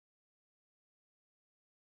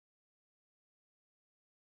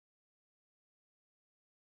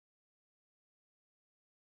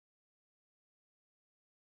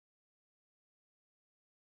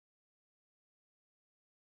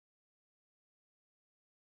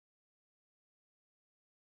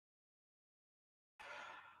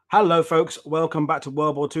Hello, folks. Welcome back to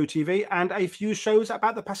World War II TV and a few shows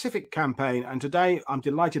about the Pacific campaign. And today I'm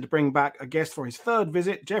delighted to bring back a guest for his third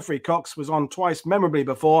visit. Geoffrey Cox was on twice memorably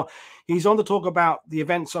before. He's on to talk about the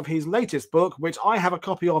events of his latest book, which I have a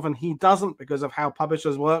copy of and he doesn't because of how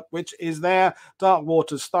publishers work, which is there, Dark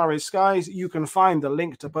Waters, Starry Skies. You can find the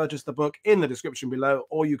link to purchase the book in the description below,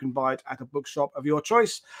 or you can buy it at a bookshop of your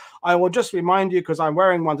choice. I will just remind you, because I'm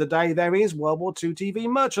wearing one today, there is World War II TV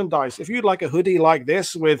merchandise. If you'd like a hoodie like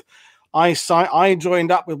this with I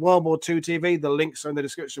joined up with World War II TV. The links are in the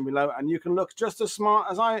description below, and you can look just as smart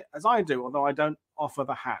as I do, although I don't offer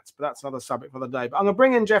the hats. But that's another subject for the day. But I'm going to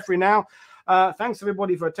bring in Geoffrey now. Thanks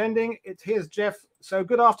everybody for attending. Here's Jeff. So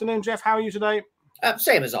good afternoon, Jeff. How are you today?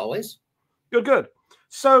 Same as always. Good, good.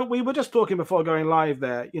 So we were just talking before going live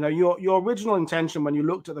there. You know, your original intention when you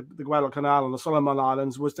looked at the Guadalcanal and the Solomon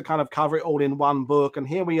Islands was to kind of cover it all in one book, and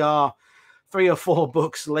here we are. 3 or 4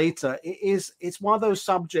 books later, it's one of those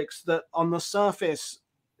subjects that on the surface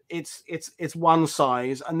it's one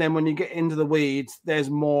size, and then when you get into the weeds, there's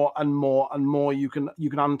more and more and more you can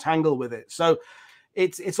untangle with it. So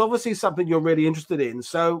it's obviously something you're really interested in.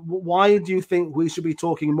 So why do you think we should be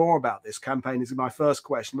talking more about this campaign? Is my first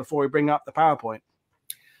question before we bring up the PowerPoint.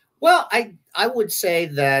 Well, I would say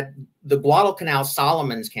that the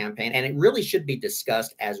Guadalcanal-Solomons campaign, and it really should be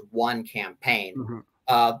discussed as one campaign. Mm-hmm.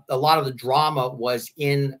 A lot of the drama was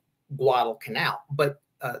in Guadalcanal, but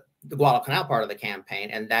the Guadalcanal part of the campaign,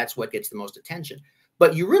 and that's what gets the most attention.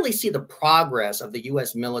 But you really see the progress of the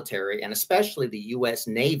U.S. military and especially the U.S.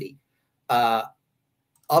 Navy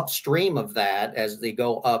upstream of that as they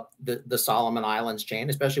go up the Solomon Islands chain,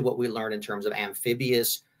 especially what we learned in terms of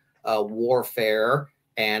amphibious warfare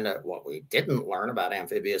and what we didn't learn about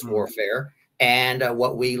amphibious warfare. And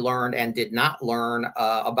what we learned and did not learn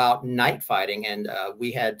about night fighting. And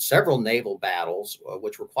we had several naval battles,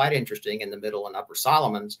 which were quite interesting in the Middle and Upper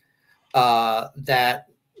Solomons,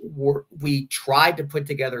 we tried to put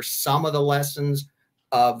together some of the lessons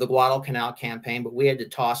of the Guadalcanal campaign, but we had to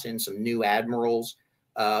toss in some new admirals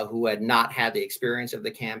who had not had the experience of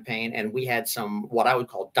the campaign. And we had some, what I would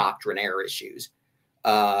call doctrinaire issues,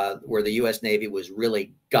 where the U.S. Navy was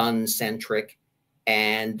really gun-centric,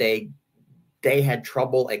 and they had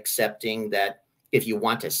trouble accepting that if you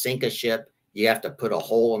want to sink a ship, you have to put a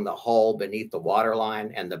hole in the hull beneath the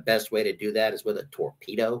waterline. And the best way to do that is with a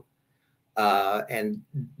torpedo. And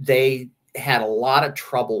they had a lot of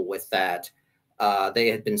trouble with that. They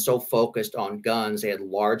had been so focused on guns, they had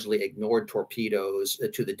largely ignored torpedoes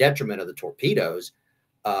to the detriment of the torpedoes,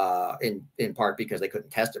 in part because they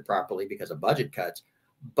couldn't test it properly because of budget cuts.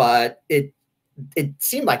 But it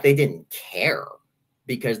seemed like they didn't care,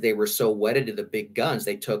 because they were so wedded to the big guns.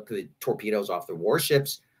 They took the torpedoes off the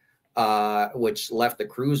warships, which left the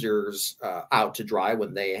cruisers out to dry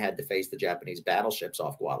when they had to face the Japanese battleships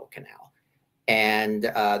off Guadalcanal. And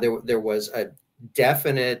there was a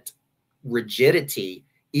definite rigidity,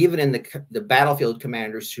 even in the battlefield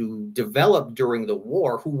commanders who developed during the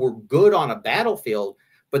war, who were good on a battlefield,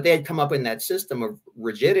 but they had come up in that system of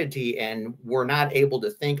rigidity and were not able to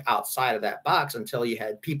think outside of that box until you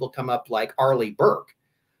had people come up like Arleigh Burke,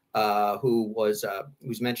 who's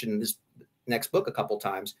mentioned in this next book a couple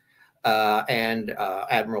times, and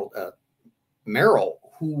Admiral Merrill,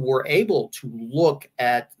 who were able to look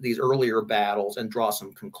at these earlier battles and draw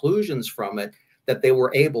some conclusions from it that they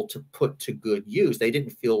were able to put to good use. They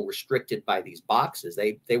didn't feel restricted by these boxes.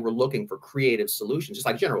 They were looking for creative solutions, just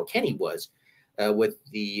like General Kenny was with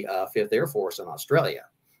the 5th Air Force in Australia.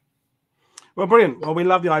 Well, brilliant. Well, we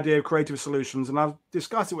love the idea of creative solutions, and I've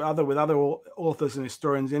discussed it with other authors and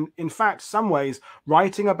historians. In fact, some ways,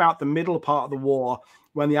 writing about the middle part of the war,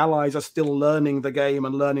 when the Allies are still learning the game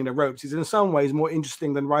and learning the ropes, is in some ways more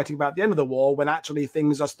interesting than writing about the end of the war, when actually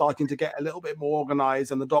things are starting to get a little bit more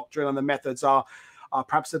organized and the doctrine and the methods are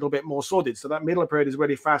perhaps a little bit more sorted. So that middle period is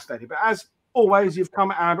really fascinating. But as always, you've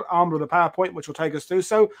come armed with a PowerPoint, which will take us through.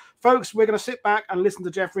 So, folks, we're going to sit back and listen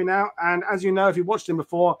to Geoffrey now. And as you know, if you've watched him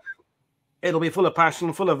before, it'll be full of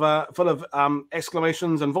passion, full of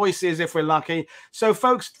exclamations and voices if we're lucky. So,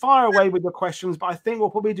 folks, fire away with your questions, but I think we'll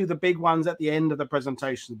probably do the big ones at the end of the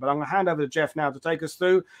presentation. But I'm going to hand over to Jeff now to take us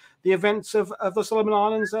through the events of the Solomon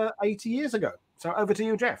Islands 80 years ago. So over to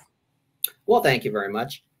you, Jeff. Well, thank you very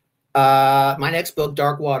much. My next book,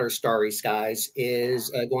 Dark Waters, Starry Skies, is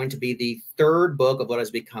going to be the 3rd book of what has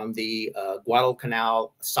become the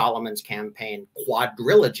Guadalcanal-Solomons campaign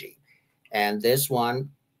quadrilogy. And this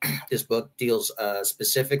book deals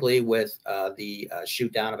specifically with the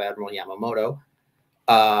shoot down of Admiral Yamamoto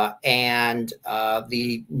and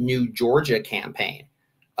the New Georgia campaign,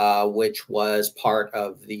 which was part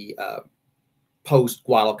of the post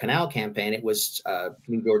Guadalcanal campaign. It was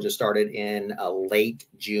New Georgia started in late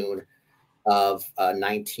June of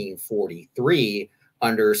 1943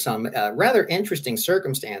 under some rather interesting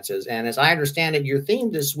circumstances. And as I understand it, your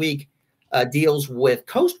theme this week deals with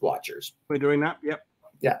coast watchers. We're doing that. Yep.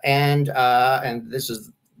 Yeah, and this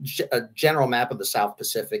is a general map of the South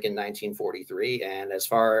Pacific in 1943. And as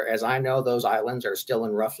far as I know, those islands are still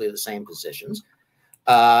in roughly the same positions.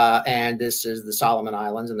 And this is the Solomon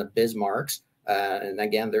Islands and the Bismarcks. And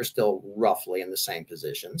again, they're still roughly in the same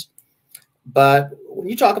positions. But when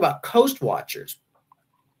you talk about coast watchers,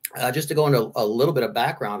 just to go into a little bit of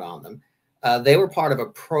background on them, they were part of a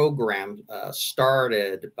program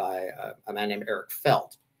started by a man named Eric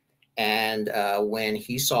Felt. And when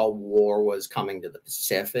he saw war was coming to the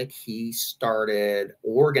Pacific, he started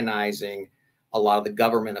organizing a lot of the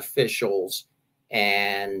government officials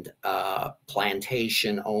and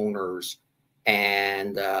plantation owners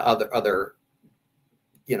and other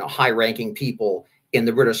high-ranking people in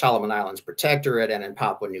the British Solomon Islands Protectorate and in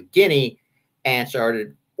Papua New Guinea, and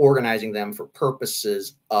started organizing them for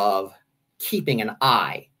purposes of keeping an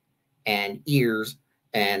eye and ears,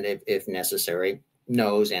 and if necessary,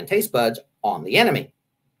 nose and taste buds on the enemy.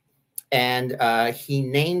 And he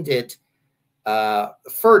named it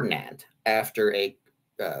Ferdinand after a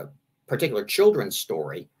particular children's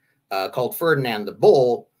story called Ferdinand the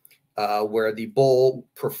Bull, where the bull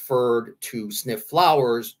preferred to sniff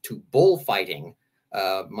flowers to bullfighting,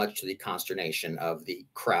 much to the consternation of the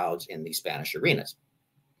crowds in the Spanish arenas.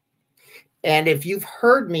 And if you've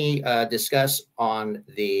heard me discuss on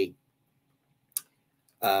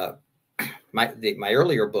my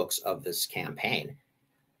earlier books of this campaign,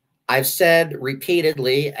 I've said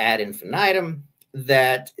repeatedly ad infinitum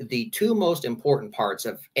that the two most important parts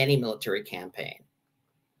of any military campaign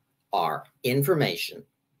are information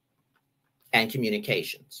and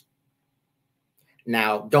communications.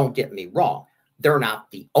 Now, don't get me wrong. They're not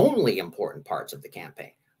the only important parts of the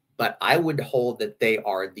campaign, but I would hold that they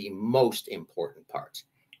are the most important parts,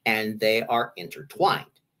 and they are intertwined,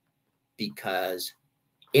 because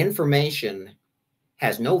information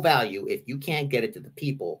has no value if you can't get it to the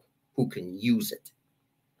people who can use it.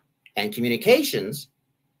 And communications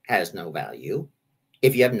has no value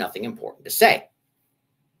if you have nothing important to say.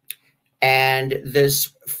 And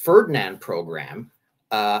this Ferdinand program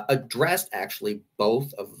addressed actually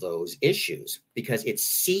both of those issues, because it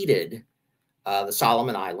seeded the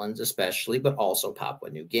Solomon Islands especially, but also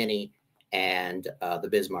Papua New Guinea and the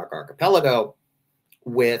Bismarck Archipelago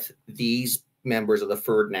with these members of the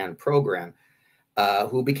Ferdinand program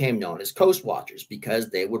who became known as coast watchers, because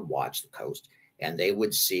they would watch the coast and they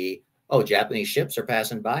would see, oh, Japanese ships are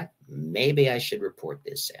passing by. Maybe I should report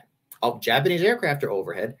this in. Oh, Japanese aircraft are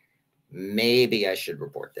overhead. Maybe I should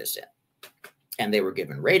report this in. And they were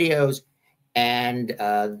given radios, and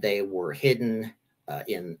they were hidden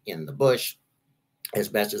in the bush as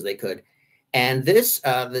best as they could. And this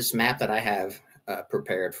map that I have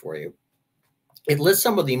prepared for you, it lists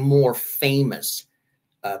some of the more famous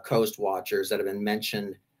coast watchers that have been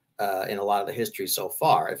mentioned in a lot of the history so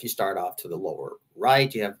far. If you start off to the lower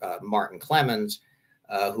right, you have Martin Clemens,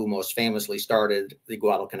 who most famously started the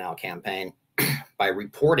Guadalcanal campaign by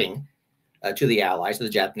reporting to the Allies that the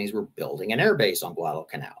Japanese were building an air base on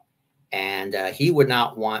Guadalcanal. And he would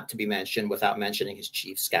not want to be mentioned without mentioning his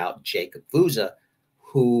chief scout, Jacob Vuza,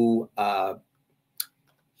 who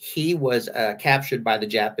he was captured by the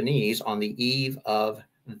Japanese on the eve of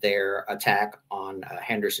their attack on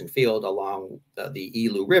Henderson Field along the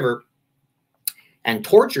Elu River, and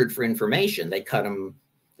tortured for information. They cut him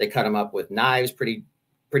up with knives pretty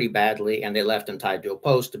badly, and they left him tied to a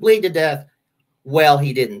post to bleed to death. Well,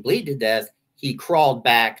 he didn't bleed to death. He crawled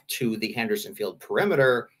back to the Henderson Field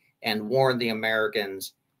perimeter and warned the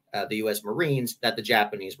Americans, the U.S. Marines, that the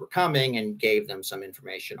Japanese were coming, and gave them some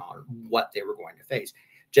information on what they were going to face.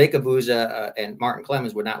 Jacob Vuza and Martin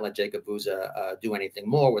Clemens would not let Jacob Vuza do anything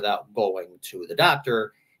more without going to the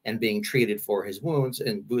doctor and being treated for his wounds.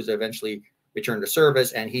 And Vuza eventually returned to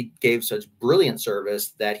service, and he gave such brilliant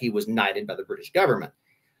service that he was knighted by the British government.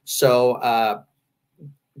 So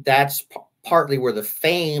that's partly where the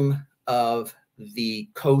fame of the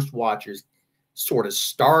coast watchers sort of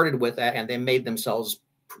started with that, and they made themselves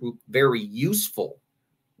very useful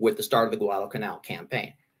with the start of the Guadalcanal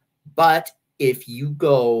campaign. But if you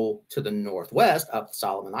go to the northwest, up the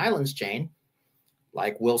Solomon Islands chain,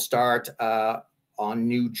 like we'll start on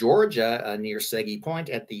New Georgia near Segi Point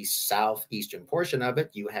at the southeastern portion of it,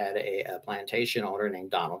 you had a plantation owner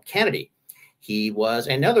named Donald Kennedy. He was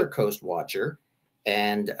another coast watcher,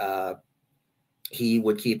 and he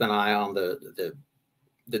would keep an eye on the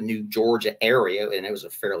New Georgia area, and it was a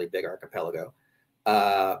fairly big archipelago.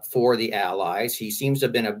 for the Allies. He seems to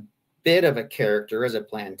have been a bit of a character as a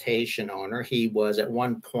plantation owner. He was at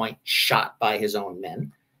one point shot by his own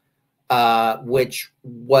men, which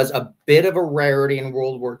was a bit of a rarity in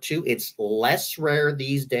World War II. It's less rare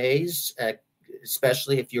these days,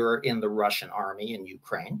 especially if you're in the Russian army in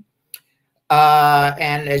Ukraine.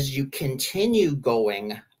 And as you continue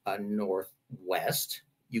going northwest,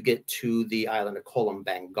 you get to the island of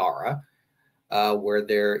Kolombangara, where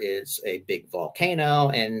there is a big volcano.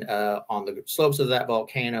 And on the slopes of that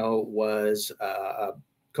volcano was a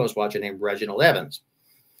coast watcher named Reginald Evans.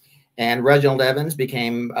 And Reginald Evans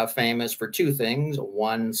became famous for two things,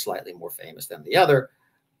 one slightly more famous than the other.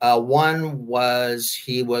 One was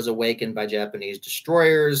he was awakened by Japanese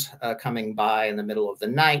destroyers coming by in the middle of the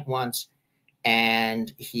night once,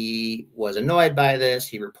 and he was annoyed by this.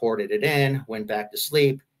 He reported it in, went back to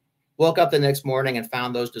sleep, woke up the next morning and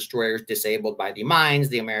found those destroyers disabled by the mines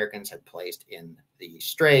the Americans had placed in the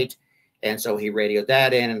strait. And so he radioed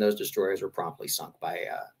that in, and those destroyers were promptly sunk by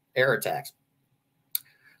air attacks.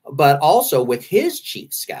 But also with his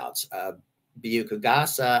chief scouts,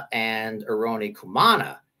 Byukugasa and Ironi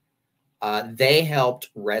Kumana, they helped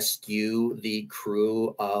rescue the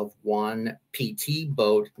crew of one PT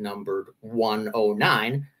boat numbered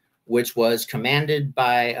 109, which was commanded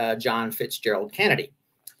by John Fitzgerald Kennedy.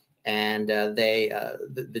 And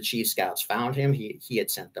the chief scouts found him. He had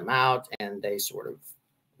sent them out, and they sort of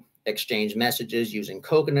exchanged messages using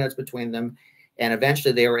coconuts between them. And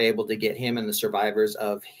eventually they were able to get him and the survivors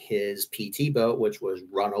of his PT boat, which was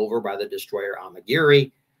run over by the destroyer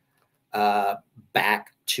Amagiri,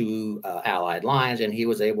 back to Allied lines. And he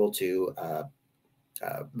was able to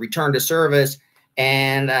return to service.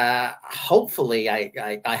 And hopefully,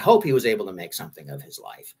 I hope he was able to make something of his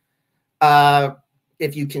life.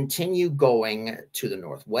 If you continue going to the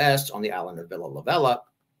northwest on the island of Villa Lavella,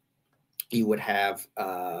 you would have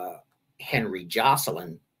Henry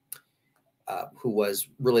Jocelyn, who was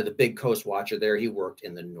really the big coast watcher there. He worked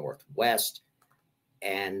in the northwest.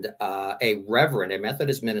 And a reverend, a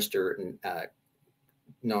Methodist minister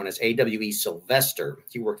known as A.W.E. Sylvester,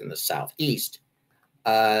 he worked in the southeast.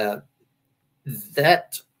 That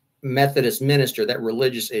Methodist minister, that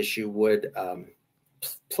religious issue would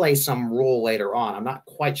play some role later on. I'm not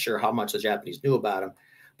quite sure how much the Japanese knew about him,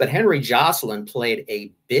 but Henry Jocelyn played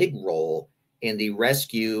a big role in the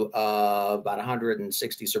rescue of about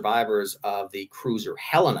 160 survivors of the cruiser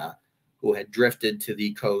Helena, who had drifted to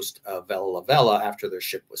the coast of Vella Lavella after their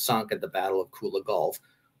ship was sunk at the Battle of Kula Gulf,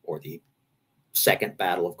 or the second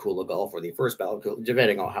Battle of Kula Gulf, or the first Battle of Kula,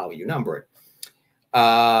 depending on how you number it.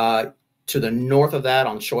 To the north of that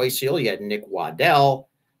on Choiseul, you had Nick Waddell,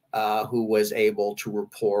 who was able to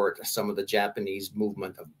report some of the Japanese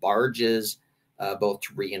movement of barges, both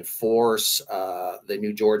to reinforce the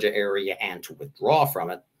New Georgia area and to withdraw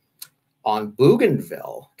from it. On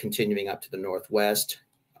Bougainville, continuing up to the northwest,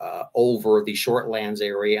 over the Shortlands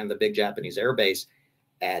area and the big Japanese air base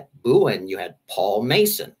at Bouen, you had Paul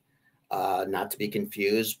Mason, not to be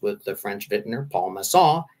confused with the French vintner Paul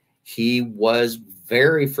Masson. He was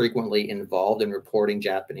very frequently involved in reporting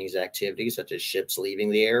Japanese activities, such as ships leaving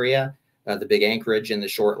the area, the big anchorage in the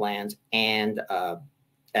Shortlands, and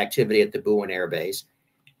activity at the Bouen Air Base.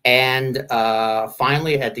 And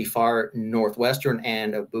finally, at the far northwestern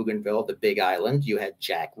end of Bougainville, the Big Island, you had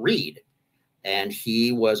Jack Reed. And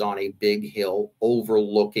he was on a big hill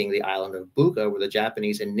overlooking the island of Buka, where the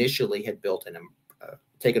Japanese initially had built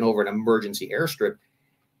taken over an emergency airstrip.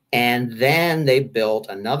 And then they built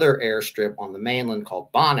another airstrip on the mainland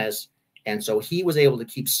called Bonus. And so he was able to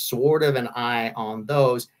keep sort of an eye on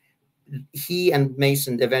those. He and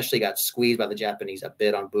Mason eventually got squeezed by the Japanese a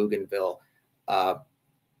bit on Bougainville by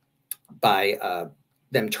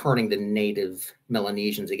them turning the native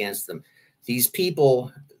Melanesians against them. These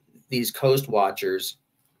people, these coast watchers,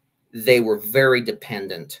 they were very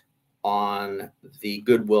dependent on the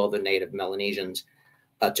goodwill of the native Melanesians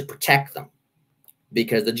to protect them,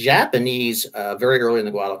 because the Japanese very early in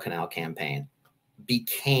the Guadalcanal campaign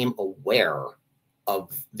became aware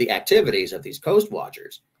of the activities of these coast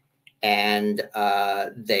watchers, and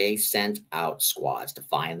they sent out squads to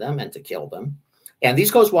find them and to kill them. And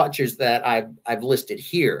these coast watchers that I've listed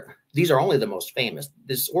here, these are only the most famous.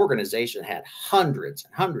 This organization had hundreds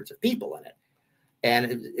and hundreds of people in it.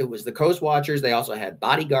 And it was the coast watchers. They also had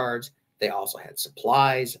bodyguards. They also had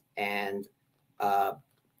supplies and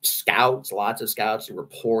scouts, lots of scouts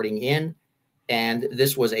reporting in. And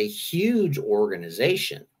this was a huge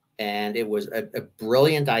organization. And it was a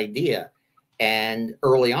brilliant idea. And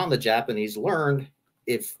early on, the Japanese learned,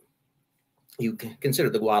 if you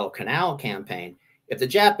consider the Guadalcanal campaign, if the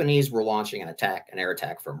Japanese were launching an air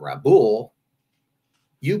attack from Rabaul,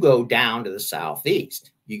 You go down to the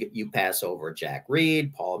southeast. You pass over Jack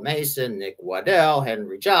Reed, Paul Mason, Nick Waddell,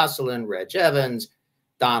 Henry Jocelyn, Reg Evans,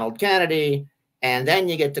 Donald Kennedy, and then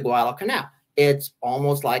you get to Guadalcanal. It's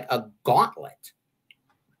almost like a gauntlet,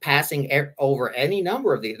 passing over any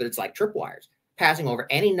number of these. It's like tripwires. Passing over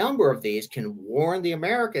any number of these can warn the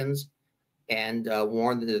Americans and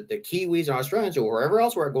warn the Kiwis and Australians or wherever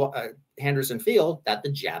else were at Henderson Field that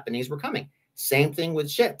the Japanese were coming. Same thing with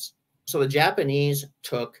ships. So the Japanese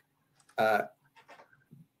took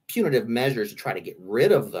punitive measures to try to get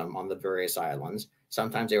rid of them on the various islands.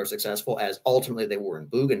 Sometimes they were successful, as ultimately they were in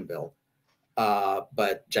Bougainville.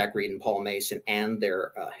 But Jack Reed and Paul Mason and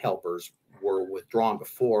their helpers were withdrawn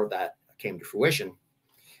before that came to fruition.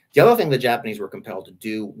 The other thing the Japanese were compelled to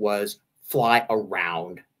do was fly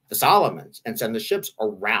around the Solomons and send the ships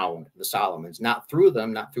around the Solomons, not through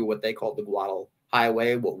them, not through what they called the Guadalcanal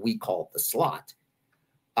Highway, what we call the slot.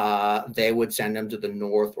 They would send them to the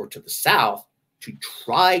north or to the south to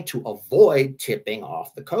try to avoid tipping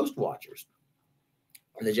off the coast watchers.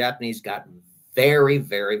 And the Japanese got very,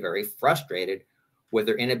 very, very frustrated with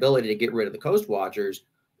their inability to get rid of the coast watchers,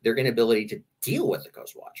 their inability to deal with the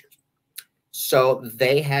coast watchers. So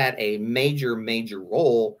they had a major, major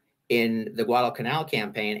role in the Guadalcanal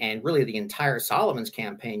campaign and really the entire Solomons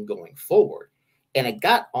campaign going forward. And it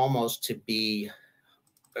got almost to be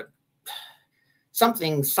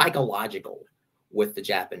something psychological with the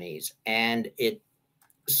Japanese. And it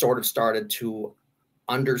sort of started to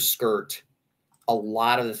underskirt a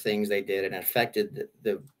lot of the things they did and affected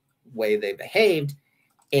the way they behaved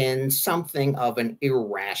in something of an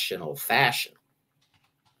irrational fashion.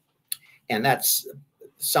 And that's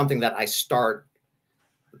something that I start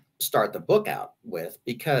the book out with,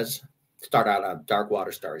 because start out on Dark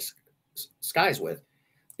Water, Starry Skies with,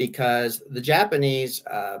 because the Japanese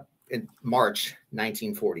in March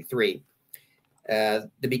 1943, the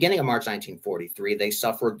beginning of March 1943, they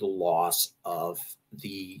suffered the loss of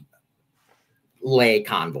the Leh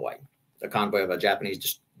convoy, the convoy of a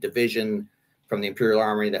Japanese division from the Imperial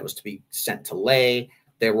Army that was to be sent to Leh.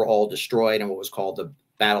 They were all destroyed in what was called the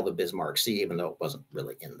Battle of the Bismarck Sea, even though it wasn't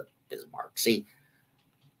really in the Bismarck Sea.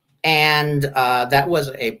 And that was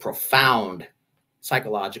a profound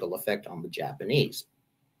psychological effect on the Japanese,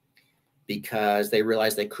 because they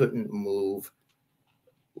realized they couldn't move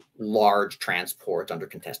large transports under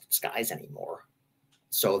contested skies anymore.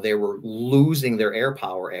 So they were losing their air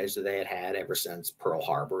power as they had had ever since Pearl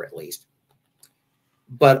Harbor, at least.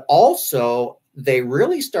 But also, they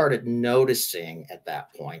really started noticing at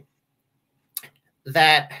that point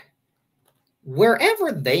that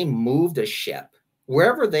wherever they moved a ship,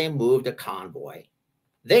 wherever they moved a convoy,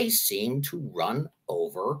 they seemed to run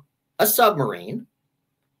over a submarine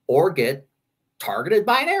or get targeted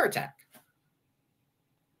by an air attack.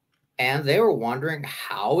 And they were wondering,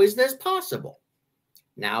 how is this possible?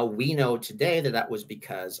 Now, we know today that that was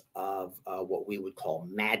because of what we would call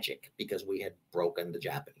magic, because we had broken the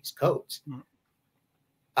Japanese codes.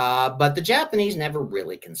 But the Japanese never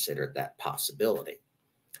really considered that possibility.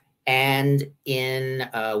 And in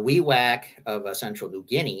Wewak of Central New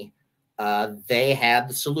Guinea, they had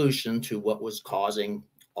the solution to what was causing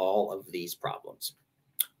all of these problems.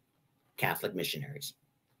 Catholic missionaries.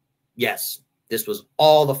 Yes, this was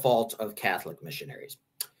all the fault of Catholic missionaries.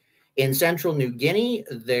 In Central New Guinea,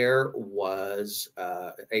 there was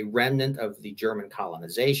a remnant of the German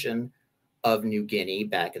colonization of New Guinea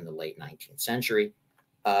back in the late 19th century.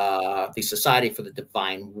 The Society for the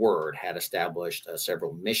Divine Word had established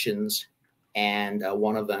several missions, and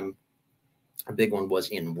one of them, a big one, was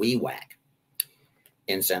in Wewak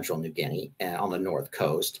in Central New Guinea on the north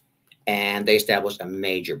coast. And they established a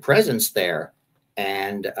major presence there.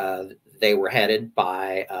 And they were headed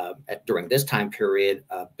by, during this time period,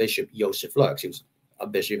 Bishop Joseph Lux. He was a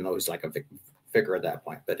bishop, even though he was like a vicar at that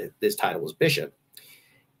point, but his title was bishop.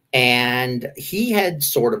 And he had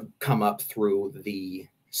sort of come up through the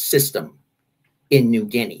system in New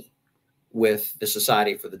Guinea with the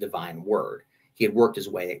Society for the Divine Word. He had worked his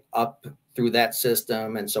way up through that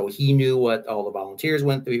system. And so he knew what all the volunteers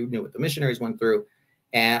went through, he knew what the missionaries went through.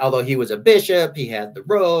 And although he was a bishop, he had the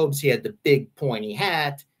robes, he had the big pointy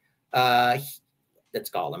hat, that's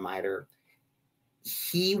called a mitre.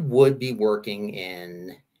 He would be working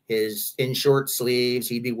in short sleeves.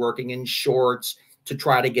 He'd be working in shorts to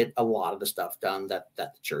try to get a lot of the stuff done that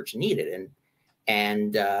the church needed.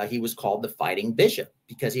 And he was called the Fighting Bishop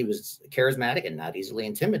because he was charismatic and not easily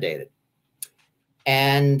intimidated.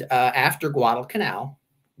 And after Guadalcanal,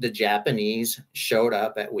 the Japanese showed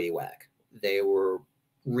up at Wewak. They were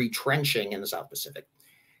retrenching in the South Pacific.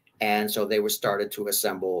 And so they were started to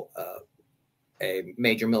assemble a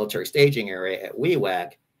major military staging area at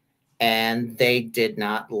Wewak, and they did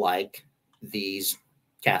not like these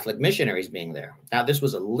Catholic missionaries being there. Now, this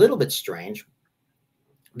was a little bit strange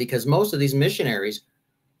because most of these missionaries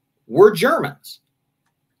were Germans,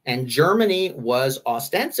 and Germany was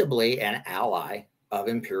ostensibly an ally of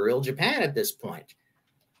Imperial Japan at this point.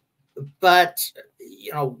 But,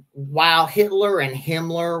 you know, while Hitler and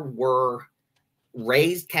Himmler were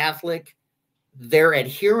raised Catholic, their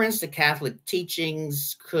adherence to Catholic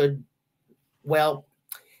teachings could, well,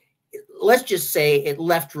 let's just say it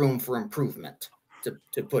left room for improvement,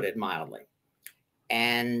 to put it mildly.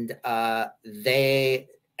 And they,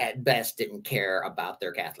 at best, didn't care about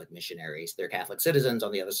their Catholic missionaries, their Catholic citizens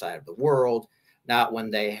on the other side of the world, not when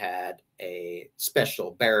they had a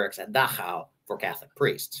special barracks at Dachau for Catholic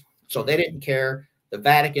priests. So they didn't care. The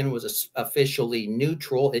Vatican was officially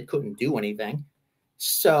neutral. It couldn't do anything.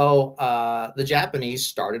 So the Japanese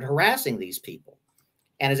started harassing these people.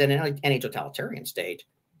 And as in any totalitarian state,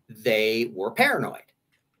 they were paranoid.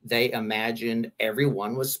 They imagined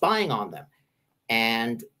everyone was spying on them.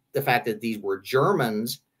 And the fact that these were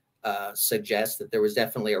Germans suggests that there was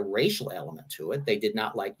definitely a racial element to it. They did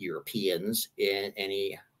not like Europeans in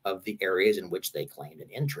any of the areas in which they claimed an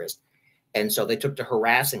interest. And so they took to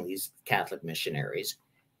harassing these Catholic missionaries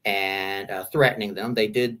and threatening them. They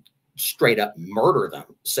did straight up murder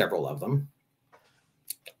them, several of them.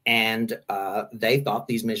 And they thought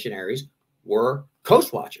these missionaries were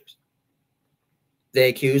coast watchers. They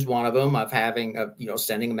accused one of them of having,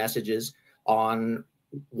 sending messages on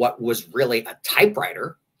what was really a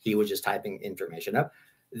typewriter. He was just typing information up.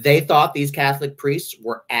 They thought these Catholic priests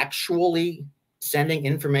were actually sending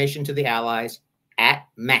information to the Allies at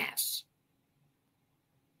Mass.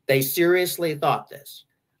 They seriously thought this.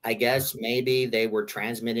 I guess maybe they were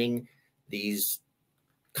transmitting these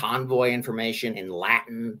convoy information in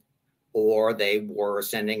Latin, or they were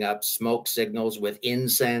sending up smoke signals with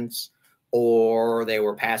incense, or they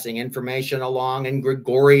were passing information along in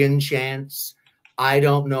Gregorian chants. I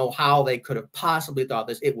don't know how they could have possibly thought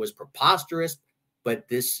this. It was preposterous, but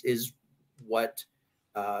this is what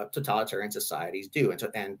totalitarian societies do,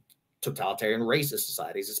 and totalitarian racist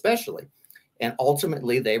societies especially. And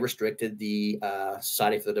ultimately, they restricted the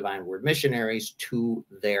Society for the Divine Word missionaries to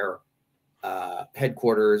their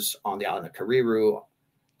headquarters on the island of Kariru,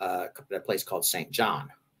 a place called St. John.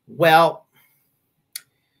 Well,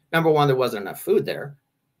 number one, there wasn't enough food there.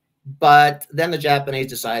 But then the Japanese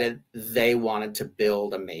decided they wanted to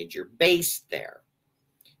build a major base there.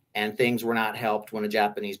 And things were not helped when a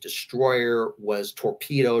Japanese destroyer was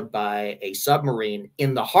torpedoed by a submarine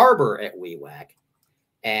in the harbor at Wewak.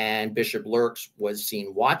 And Bishop Lurks was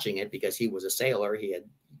seen watching it because he was a sailor.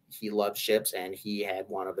 He loved ships, and he had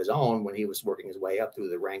one of his own when he was working his way up through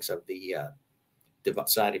the ranks of the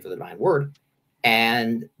Society for the Divine Word.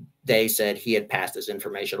 And they said he had passed this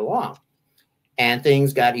information along. And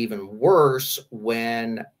things got even worse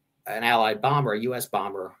when an Allied bomber, a U.S.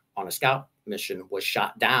 bomber on a scout mission, was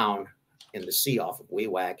shot down in the sea off of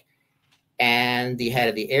Wewak. And the head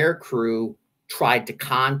of the air crew tried to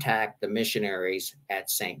contact the missionaries at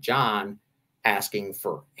St. John, asking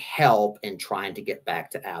for help in trying to get back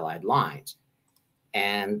to Allied lines.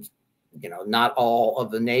 And, not all of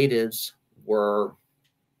the natives were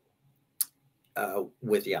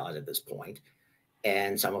with the Allies at this point.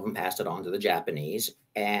 And some of them passed it on to the Japanese.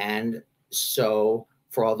 And so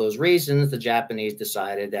for all those reasons, the Japanese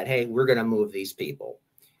decided that, hey, we're going to move these people.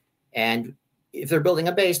 And if they're building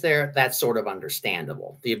a base there, that's sort of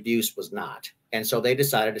understandable. The abuse was not. And so they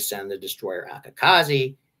decided to send the destroyer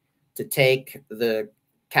Akakazi to take the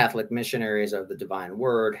Catholic missionaries of the Divine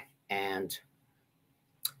Word and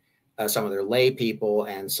some of their lay people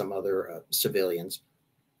and some other civilians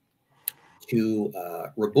to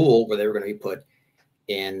Rabul, where they were going to be put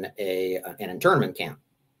in an internment camp.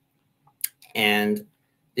 And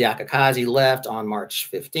the Akakazi left on March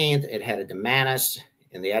 15th. It headed to Manus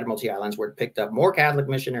in the Admiralty Islands, where it picked up more Catholic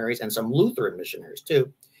missionaries and some Lutheran missionaries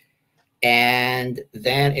too. And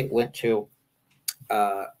then it went to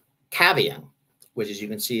Kavieng, which, as you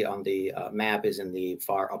can see on the map, is in the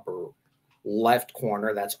far upper left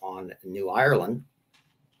corner. That's on New Ireland,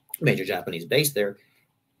 major Japanese base there.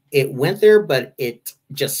 It went there, but it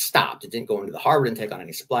just stopped. It didn't go into the harbor, didn't take on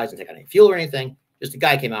any supplies, didn't take on any fuel or anything. Just a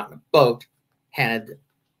guy came out in a boat, handed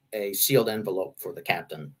a sealed envelope for the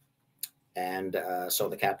captain. And so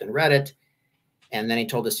the captain read it. And then he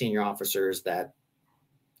told the senior officers that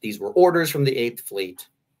these were orders from the 8th Fleet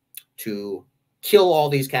to kill all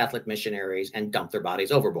these Catholic missionaries and dump their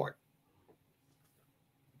bodies overboard.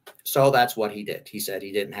 So that's what he did. He said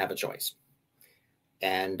he didn't have a choice.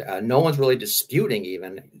 And no one's really disputing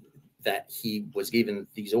even that he was given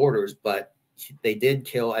these orders, but they did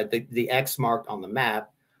kill the X marked on the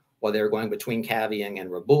map while they were going between Kavieng and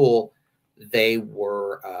Rabaul. They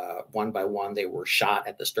were one by one, they were shot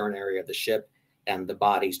at the stern area of the ship and the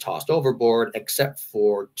bodies tossed overboard, except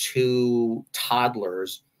for 2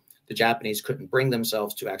 toddlers. The Japanese couldn't bring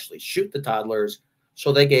themselves to actually shoot the toddlers,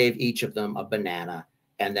 so they gave each of them a banana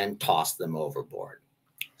and then tossed them overboard.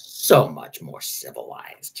 So much more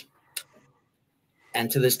civilized. And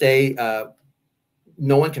to this day,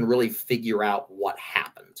 no one can really figure out what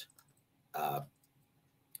happened.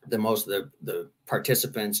 Most of the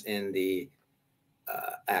participants in the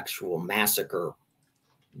actual massacre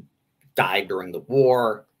died during the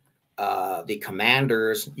war. The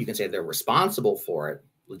commanders, you can say they're responsible for it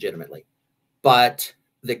legitimately, but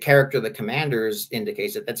the character of the commanders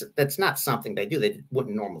indicates that that's not something they do. They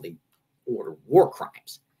wouldn't normally order war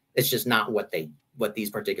crimes. It's just not what these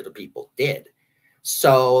particular people did.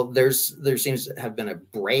 So there seems to have been a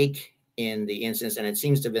break in the instance, and it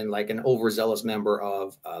seems to have been like an overzealous member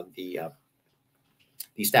of the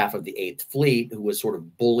staff of the 8th Fleet who was sort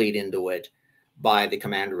of bullied into it by the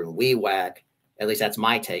commander in Wewak. At least that's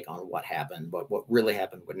my take on what happened, but what really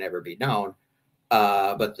happened would never be known.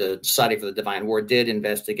 But the Society for the Divine War did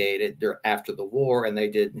investigate it after the war, and they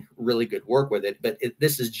did really good work with it. But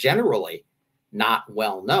this is generally not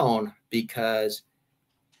well known because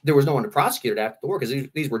there was no one to prosecute it after the war, because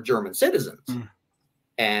these were German citizens.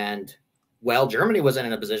 And, well, Germany wasn't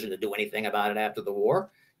in a position to do anything about it after the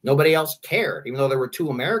war. Nobody else cared. Even though there were 2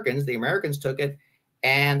 Americans, the Americans took it,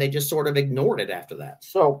 and they just sort of ignored it after that.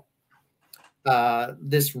 So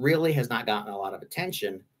this really has not gotten a lot of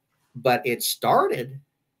attention. But it started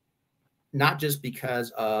not just because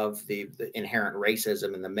of the inherent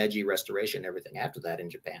racism and the Meiji Restoration and everything after that in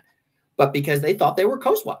Japan, but because they thought they were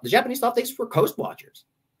coast watchers. The Japanese thought they were coast watchers.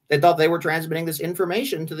 They thought they were transmitting this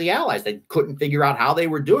information to the Allies. They couldn't figure out how they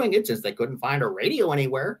were doing it, since they couldn't find a radio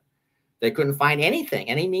anywhere. They couldn't find anything,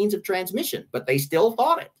 any means of transmission, but they still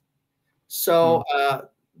thought it. So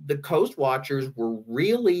the coast watchers were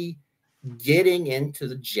really getting into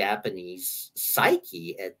the Japanese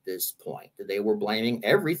psyche at this point. They were blaming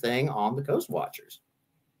everything on the coast watchers.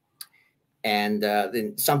 And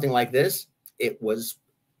then something like this, it was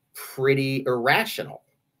pretty irrational.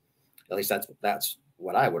 At least that's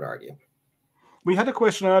what I would argue. We had a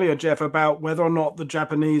question earlier, Jeff, about whether or not the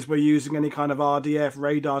Japanese were using any kind of RDF,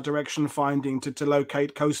 radar direction finding, to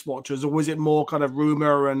locate coast watchers, or was it more kind of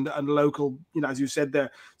rumor and local, as you said,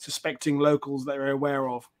 they're suspecting locals that they're aware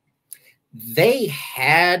of? They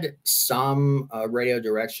had some radio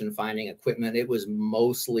direction finding equipment. It was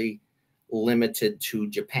mostly limited to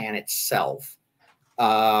Japan itself.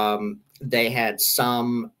 They had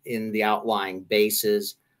some in the outlying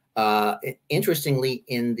bases. Interestingly,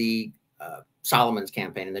 in the Solomons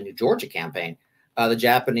campaign, in the New Georgia campaign, the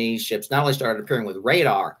Japanese ships not only started appearing with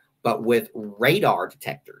radar, but with radar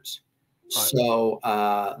detectors. Right.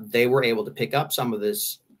 So they were able to pick up some of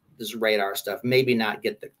this radar stuff, maybe not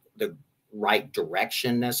get the right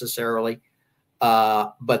direction necessarily,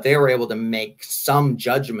 but they were able to make some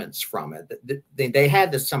judgments from it. They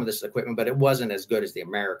had some of this equipment, but it wasn't as good as the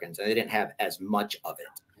Americans, and they didn't have as much of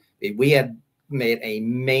it. We had made a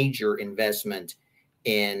major investment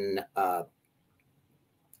in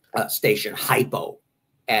Station Hypo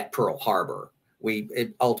at Pearl Harbor.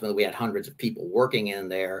 Ultimately we had hundreds of people working in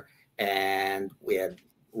there, and we had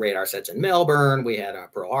radar sets in Melbourne, we had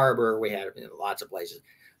Pearl Harbor, we had lots of places.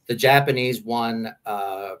 The Japanese one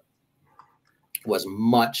was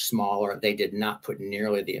much smaller. They did not put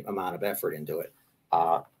nearly the amount of effort into it.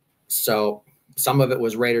 So some of it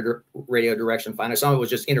was radio direction finder. Some of it was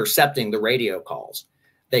just intercepting the radio calls.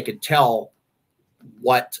 They could tell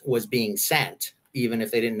what was being sent, even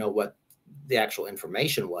if they didn't know what the actual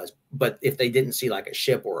information was. But if they didn't see like a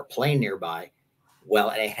ship or a plane nearby, well,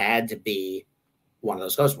 it had to be one of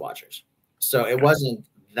those coast watchers. So it wasn't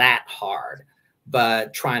that hard.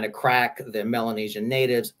 But trying to crack the Melanesian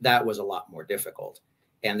natives, that was a lot more difficult.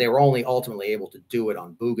 And they were only ultimately able to do it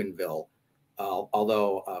on Bougainville,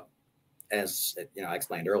 although, as I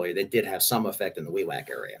explained earlier, they did have some effect in the Wewak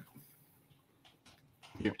area.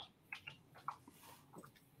 Yeah.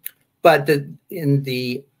 But in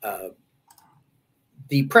the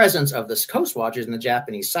presence of the coast watchers in the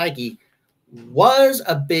Japanese psyche was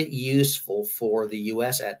a bit useful for the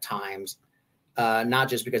U.S. at times. Not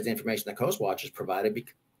just because the information the coast watchers provided,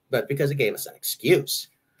 but because it gave us an excuse.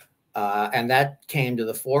 And that came to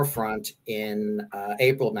the forefront in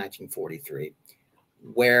April of 1943,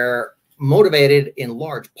 where, motivated in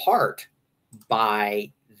large part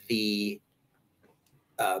by the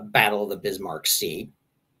Battle of the Bismarck Sea,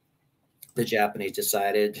 the Japanese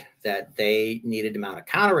decided that they needed to mount a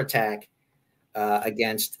counterattack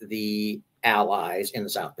against the Allies in the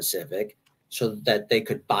South Pacific so that they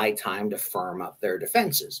could buy time to firm up their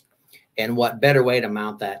defenses. And what better way to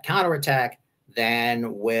mount that counterattack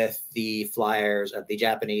than with the flyers of the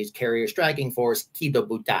Japanese Carrier Striking Force, Kido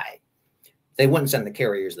Butai. They wouldn't send the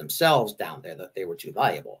carriers themselves down there, that they were too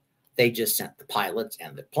valuable. They just sent the pilots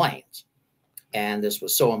and the planes. And this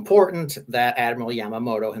was so important that Admiral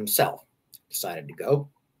Yamamoto himself decided to go.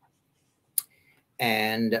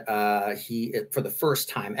 And he, for the first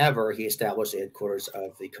time ever, he established the headquarters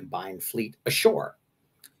of the combined fleet ashore.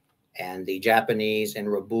 And the Japanese in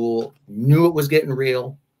Rabaul knew it was getting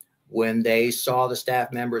real when they saw the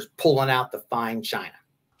staff members pulling out the fine china.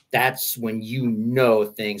 That's when you know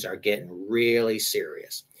things are getting really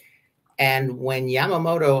serious. And when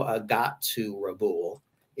Yamamoto got to Rabaul,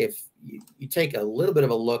 if you take a little bit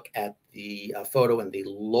of a look at the photo in the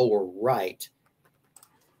lower right,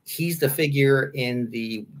 he's the figure in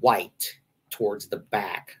the white towards the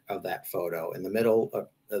back of that photo. In the middle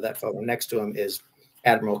of that photo next to him is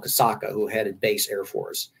Admiral Kosaka, who headed Base Air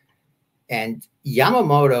Force. And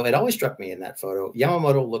Yamamoto, it always struck me in that photo,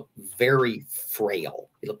 Yamamoto looked very frail.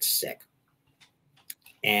 He looked sick.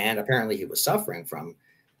 And apparently he was suffering from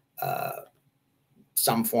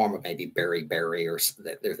some form of maybe beriberi or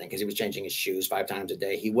their thing, because he was changing his shoes 5 times a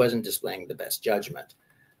day. He wasn't displaying the best judgment.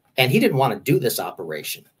 And he didn't want to do this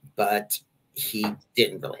operation, but he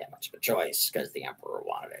didn't really have much of a choice because the emperor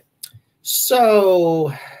wanted it.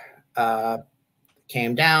 So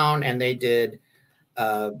came down and they did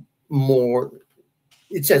more,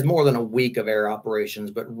 it says more than a week of air operations,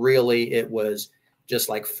 but really it was just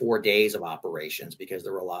like 4 days of operations because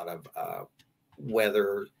there were a lot of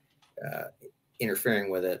weather interfering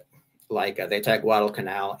with it. Like they attacked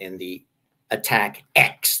Guadalcanal in the Attack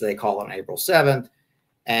X, they call it, on April 7th.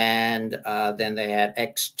 And then they had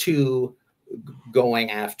X2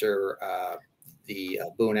 going after the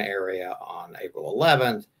Buna area on April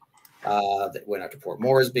 11th. They went after Port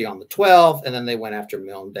Moresby on the 12th, and then they went after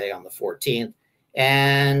Milne Bay on the 14th.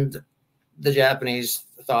 And the Japanese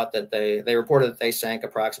thought that they reported that they sank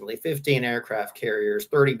approximately 15 aircraft carriers,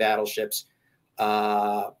 30 battleships,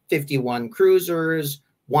 51 cruisers,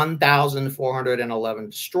 1,411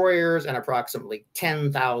 destroyers, and approximately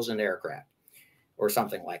 10,000 aircraft, or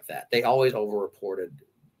something like that. They always overreported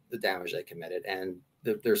the damage they committed, and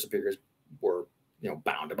their superiors were,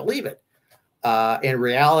 bound to believe it. In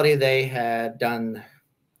reality, they had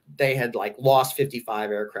like lost 55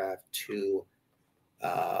 aircraft to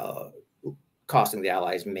costing the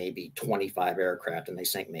Allies maybe 25 aircraft, and they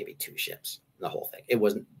sank maybe 2 ships. The whole thing. It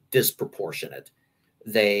wasn't disproportionate.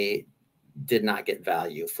 They did not get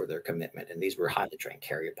value for their commitment, and these were highly trained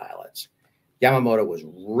carrier pilots. Yamamoto was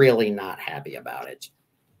really not happy about it.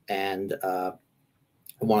 And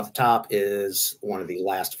one at the top is one of the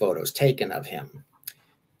last photos taken of him.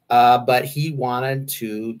 But he wanted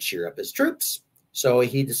to cheer up his troops. So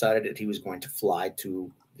he decided that he was going to fly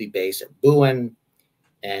to the base at Buin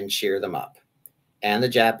and cheer them up. And the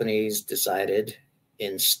Japanese decided,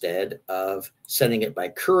 instead of sending it by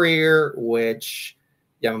courier, which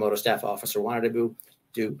Yamamoto's staff officer wanted to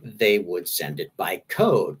do, they would send it by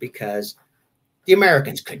code, because the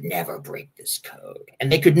Americans could never break this code,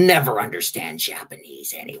 and they could never understand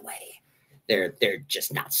Japanese anyway. They're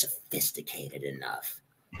just not sophisticated enough.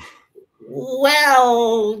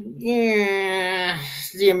 Well, yeah,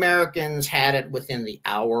 the Americans had it within the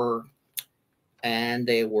hour, and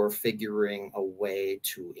they were figuring a way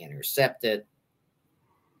to intercept it.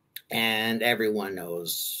 And everyone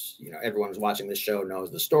knows, everyone who's watching this show knows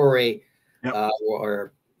the story. Yep.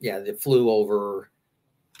 They flew over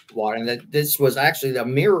water. And that this was actually a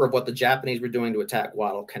mirror of what the Japanese were doing to attack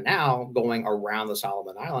Guadalcanal, going around the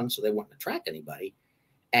Solomon Islands so they wouldn't attract anybody.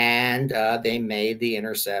 And they made the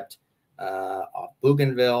intercept off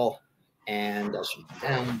Bougainville and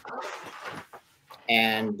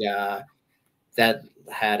that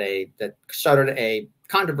started a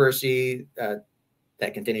controversy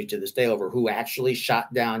that continues to this day over who actually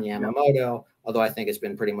shot down Yamamoto, although I think it's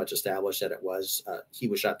been pretty much established that it was he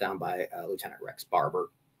was shot down by Lieutenant Rex Barber.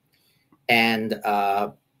 And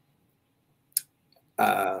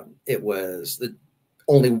it was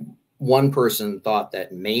only one person thought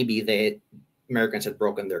that maybe the Americans had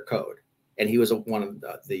broken their code. And he was one of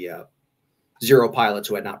the 0 pilots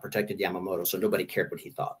who had not protected Yamamoto, so nobody cared what he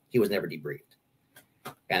thought. He was never debriefed.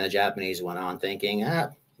 And the Japanese went on thinking,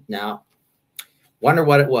 now, wonder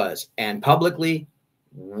what it was. And publicly,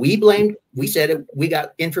 we said we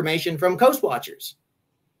got information from Coast Watchers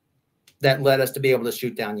that led us to be able to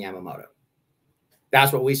shoot down Yamamoto.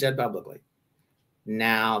 That's what we said publicly.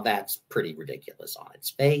 Now that's pretty ridiculous on its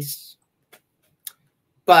face,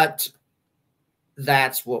 but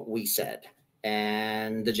that's what we said,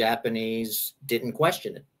 and the Japanese didn't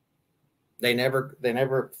question it. They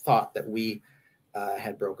never thought that we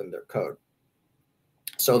had broken their code.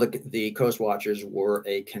 So the Coast Watchers were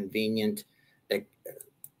a convenient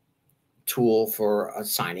tool for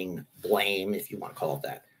assigning blame, if you want to call it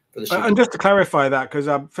that. For the and just to clarify that, because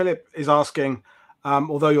Philip is asking,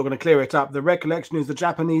 although you're going to clear it up, the recollection is the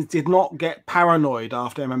Japanese did not get paranoid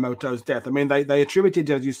after Yamamoto's death. I mean, they attributed,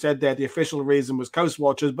 as you said there, the official reason was Coast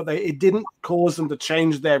Watchers, but it didn't cause them to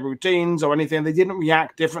change their routines or anything. They didn't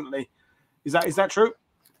react differently. Is that true?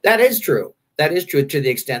 That is true. That is true to the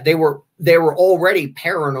extent they were already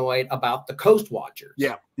paranoid about the Coast Watchers.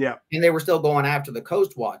 Yeah, yeah. And they were still going after the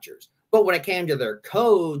Coast Watchers. But when it came to their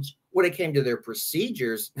codes, when it came to their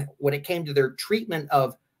procedures, when it came to their treatment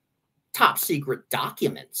of top secret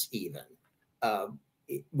documents, even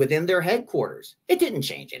within their headquarters, it didn't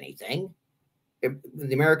change anything.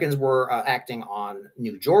 The Americans were acting on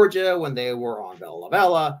New Georgia when they were on Bella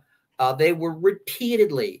Vella. They were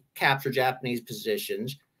repeatedly captured Japanese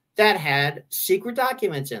positions that had secret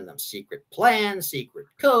documents in them, secret plans, secret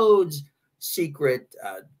codes, secret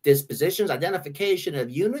dispositions, identification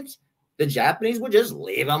of units. The Japanese would just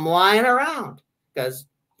leave them lying around because,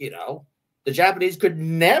 you know, the Japanese could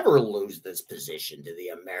never lose this position to the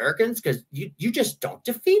Americans because you just don't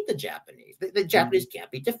defeat the Japanese. The Japanese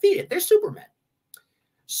can't be defeated. They're Supermen.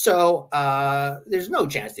 So there's no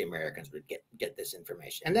chance the Americans would get this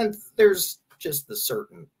information. And then there's just the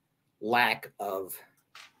certain lack of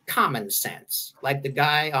common sense, like the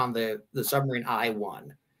guy on the submarine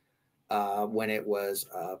I-1 when it was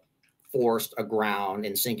forced aground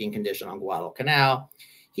in sinking condition on Guadalcanal.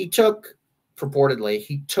 He took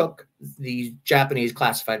these Japanese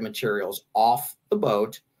classified materials off the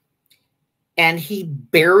boat and he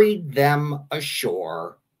buried them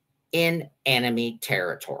ashore in enemy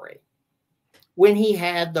territory when he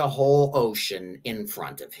had the whole ocean in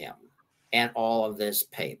front of him and all of this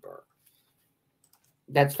paper.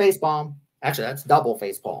 That's facepalm. Actually, that's double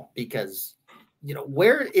facepalm because, you know,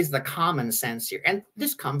 where is the common sense here? And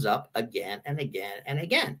this comes up again and again and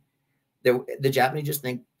again. The Japanese just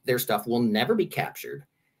think their stuff will never be captured,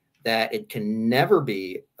 that it can never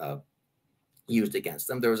be used against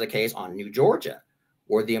them. There was a case on New Georgia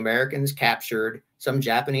where the Americans captured some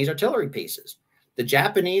Japanese artillery pieces. The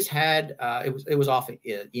Japanese had, it was off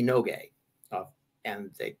Inoue,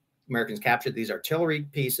 and the Americans captured these artillery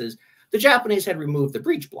pieces. The Japanese had removed the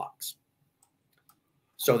breech blocks,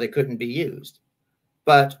 so they couldn't be used.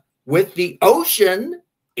 But with the ocean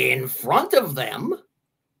in front of them,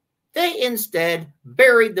 they instead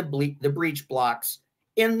buried the breech blocks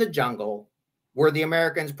in the jungle, where the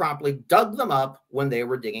Americans promptly dug them up when they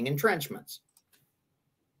were digging entrenchments.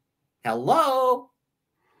 Hello?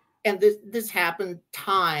 And this happened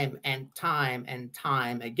time and time and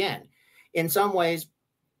time again. In some ways,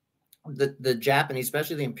 the Japanese,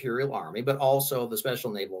 especially the Imperial Army, but also the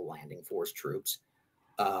Special Naval Landing Force troops,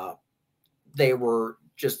 they were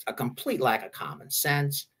just a complete lack of common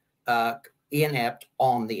sense, inept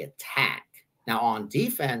on the attack. Now, on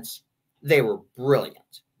defense, they were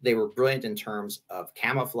brilliant. They were brilliant in terms of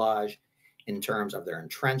camouflage, in terms of their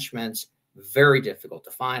entrenchments, very difficult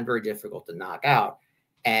to find, very difficult to knock out.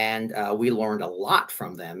 And we learned a lot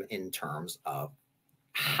from them in terms of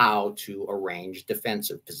how to arrange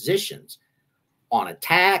defensive positions on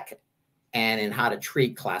attack and in how to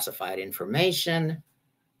treat classified information.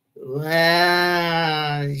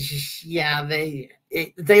 Well, yeah, they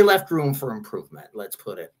left room for improvement. Let's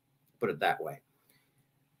put it that way.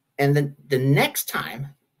 And then the next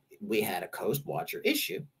time we had a Coast Watcher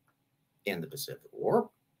issue in the Pacific War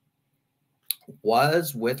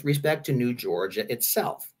was with respect to New Georgia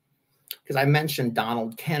itself, because I mentioned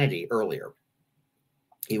Donald Kennedy earlier.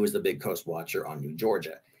 He was the big Coast Watcher on New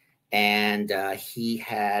Georgia, and he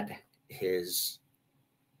had his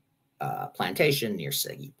plantation near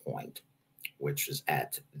Seggy Point, which is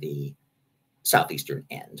at the southeastern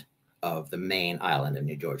end of the main island of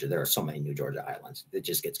New Georgia. There are so many New Georgia islands, it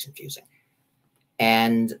just gets confusing.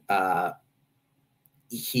 And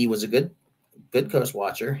he was a good Coast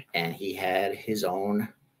Watcher, and he had his own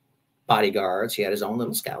bodyguards. He had his own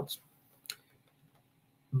little scouts.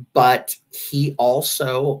 But he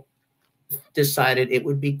also decided it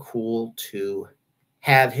would be cool to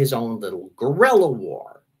have his own little guerrilla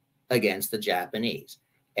war against the Japanese.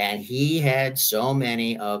 And he had so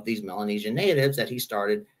many of these Melanesian natives that he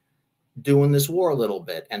started doing this war a little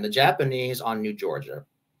bit. And the Japanese on New Georgia.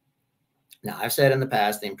 Now, I've said in the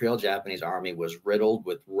past, the Imperial Japanese Army was riddled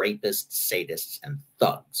with rapists, sadists, and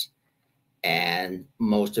thugs. and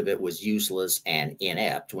most of it was useless and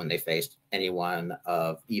inept when they faced anyone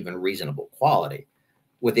of even reasonable quality,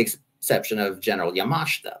 with the exception of General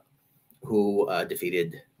Yamashita, who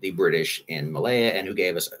defeated the British in Malaya and who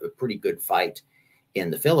gave us a pretty good fight in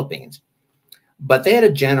the Philippines. But they had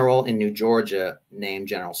a general in New Georgia named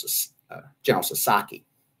General Sasaki.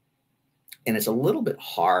 And it's a little bit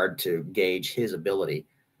hard to gauge his ability.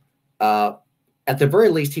 At the very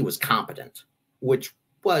least, he was competent, which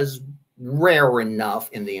was rare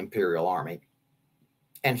enough in the Imperial Army.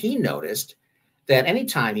 And he noticed that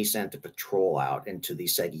anytime he sent a patrol out into the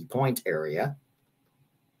Segi Point area,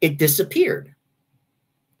 it disappeared.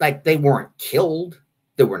 Like, they weren't killed.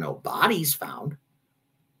 There were no bodies found.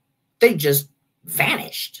 They just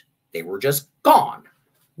vanished. They were just gone.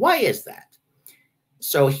 Why is that?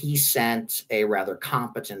 So he sent a rather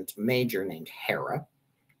competent major named Hera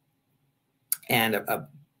and a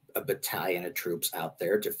battalion of troops out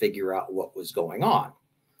there to figure out what was going on.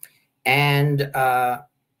 And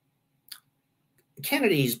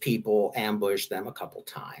Kennedy's people ambushed them a couple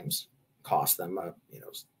times, cost them,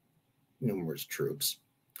 numerous troops.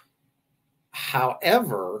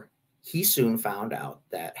 However, he soon found out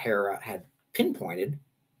that Hera had pinpointed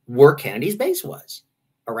where Kennedy's base was,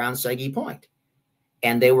 around Segi Point.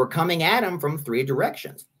 And they were coming at him from 3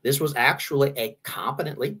 directions. This was actually a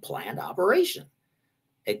competently planned operation,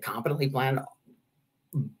 a competently planned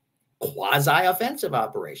quasi-offensive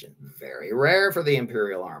operation, very rare for the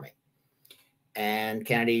Imperial Army. And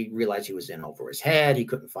Kennedy realized he was in over his head. He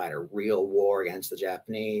couldn't fight a real war against the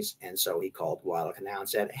Japanese. And so he called Guadalcanal and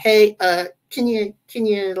said, hey, can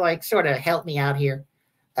you like sort of help me out here?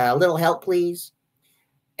 A little help, please.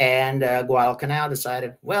 And Guadalcanal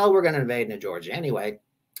decided, well, we're going to invade New Georgia anyway.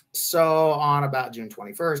 So on about June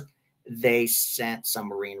 21st, they sent some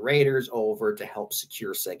Marine raiders over to help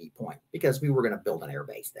secure Segi Point because we were going to build an air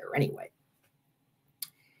base there anyway.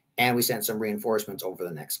 And we sent some reinforcements over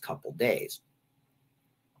the next couple days.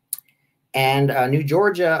 And New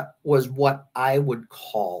Georgia was what I would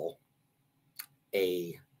call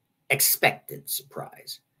a expected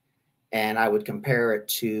surprise. And I would compare it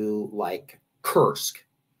to like Kursk,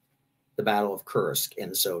 the Battle of Kursk in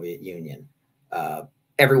the Soviet Union.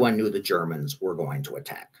 Everyone knew the Germans were going to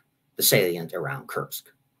attack the salient around Kursk.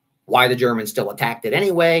 Why the Germans still attacked it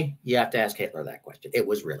anyway, you have to ask Hitler that question. It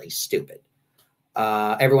was really stupid.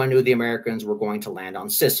 Everyone knew the Americans were going to land on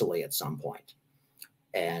Sicily at some point.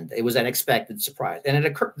 And it was an expected surprise. And it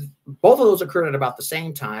occurred, both of those occurred at about the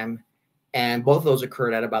same time. And both of those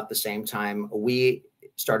occurred at about the same time we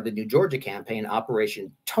started the New Georgia campaign,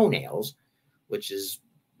 Operation Toenails, which is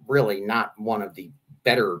really not one of the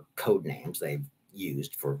better code names they've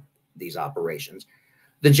used for these operations.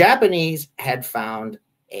 The Japanese had found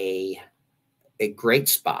a great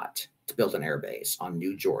spot to build an air base on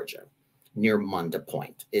New Georgia near Munda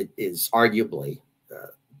Point. It is arguably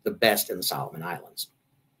the best in the Solomon Islands.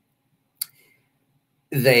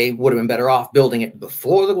 They would have been better off building it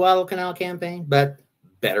before the Guadalcanal campaign, but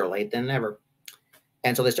better late than never.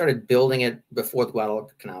 And so they started building it before the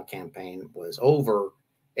Guadalcanal campaign was over,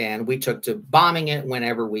 and we took to bombing it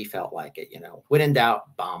whenever we felt like it. When in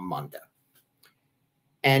doubt, bomb Munda.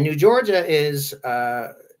 And New Georgia is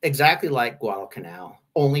exactly like Guadalcanal,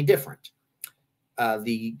 only different.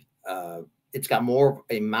 It's got more of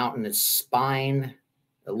a mountainous spine,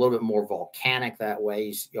 a little bit more volcanic that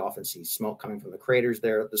way. You often see smoke coming from the craters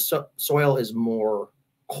there. The soil is more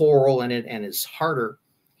coral in it and is harder.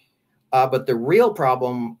 But the real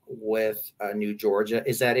problem with New Georgia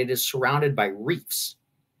is that it is surrounded by reefs.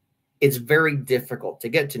 It's very difficult to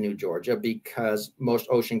get to New Georgia because most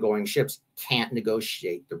ocean-going ships can't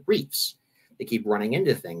negotiate the reefs. They keep running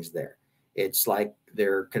into things there. It's like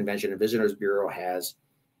their Convention and Visitors Bureau has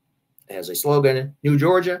a slogan, New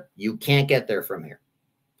Georgia, you can't get there from here.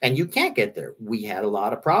 And you can't get there. We had a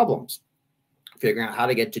lot of problems figuring out how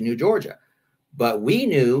to get to New Georgia. But we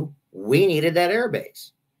knew we needed that air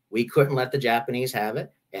base. We couldn't let the Japanese have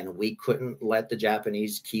it, and we couldn't let the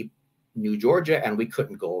Japanese keep New Georgia, and we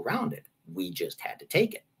couldn't go around it. We just had to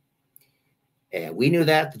take it. And we knew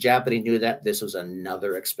that. The Japanese knew that. This was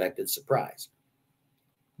another expected surprise.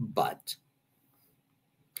 But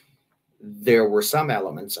there were some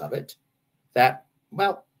elements of it that,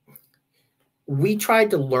 well, we tried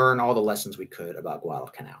to learn all the lessons we could about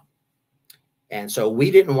Guadalcanal. And so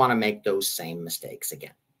we didn't want to make those same mistakes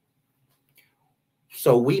again.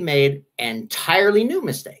 So we made entirely new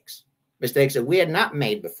mistakes that we had not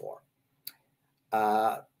made before.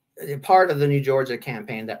 Part of the New Georgia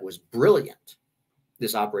campaign that was brilliant,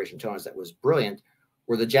 this Operation Toenails that was brilliant,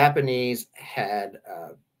 where the Japanese had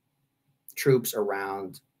troops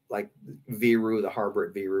around like Viru, the harbor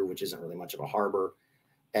at Viru, which isn't really much of a harbor,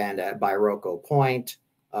 and at Bairoko Point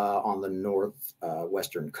on the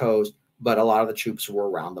northwestern coast. But a lot of the troops were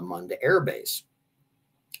around the Munda Air Base.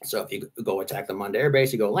 So if you go attack the Munda Air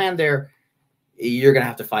Base, you go land there, you're going to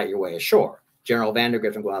have to fight your way ashore. General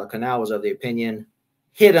Vandergrift in Guadalcanal was of the opinion,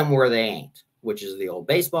 hit them where they ain't, which is the old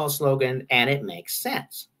baseball slogan, and it makes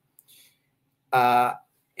sense.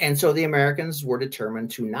 And so the Americans were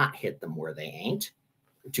determined to not hit them where they ain't,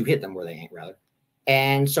 to hit them where they ain't, rather.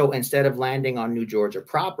 And so instead of landing on New Georgia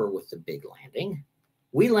proper with the big landing,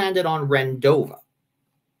 we landed on Rendova,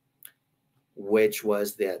 which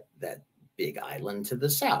was that big island to the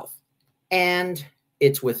south. And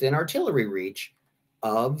it's within artillery reach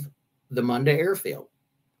of the Munda airfield.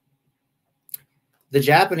 The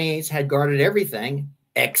Japanese had guarded everything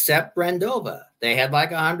except Rendova. They had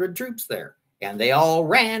like 100 troops there, and they all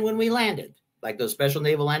ran when we landed. Like those Special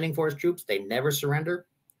Naval Landing Force troops, they never surrender.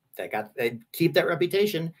 They keep that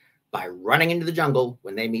reputation by running into the jungle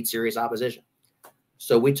when they meet serious opposition.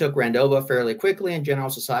 So we took Rendova fairly quickly, and General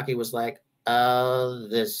Sasaki was like,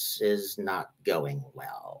 this is not going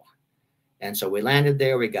well. And so we landed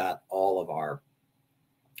there. We got all of our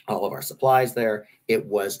supplies there. It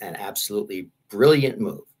was an absolutely brilliant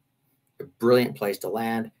move, a brilliant place to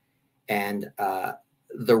land. And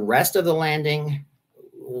the rest of the landing,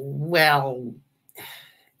 well,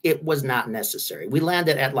 it was not necessary. We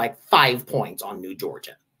landed at like 5 points on New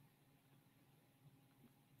Georgia.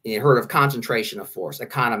 You heard of concentration of force,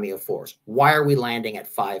 economy of force. Why are we landing at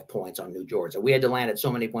 5 points on New Georgia? We had to land at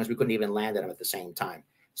so many points, we couldn't even land at them at the same time.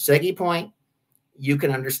 Segi Point, you can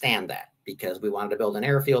understand that because we wanted to build an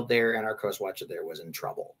airfield there, and our Coast Watcher there was in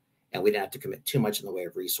trouble, and we didn't have to commit too much in the way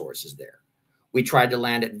of resources there. We tried to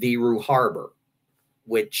land at Viru Harbor,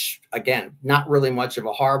 which, again, not really much of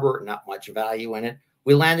a harbor, not much value in it.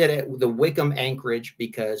 We landed at the Wickham anchorage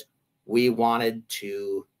because we wanted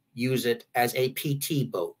to use it as a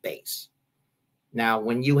PT boat base. Now,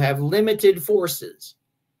 when you have limited forces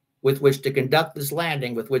with which to conduct this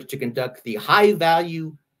landing, with which to conduct the high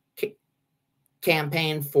value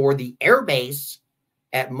campaign for the air base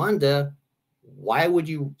at Munda, why would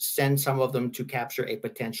you send some of them to capture a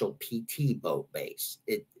potential PT boat base?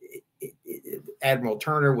 Admiral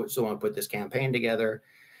Turner was the one who put this campaign together.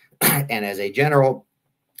 And as a general,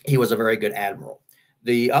 he was a very good admiral.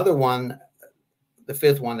 The other one, the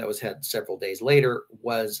fifth one that was had several days later,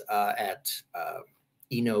 was at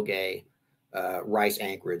Inoge Rice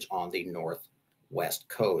Anchorage on the northwest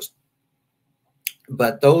coast.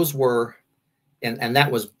 But those were, and that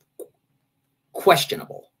was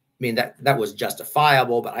questionable. I mean, that was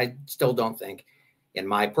justifiable, but I still don't think, in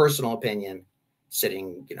my personal opinion,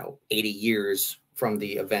 sitting 80 years from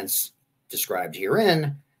the events described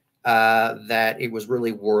herein, that it was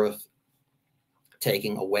really worth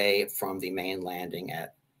taking away from the main landing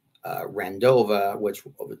at Rendova, which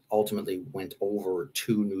ultimately went over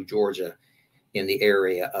to New Georgia in the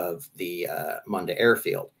area of the Munda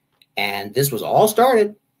airfield. And this was all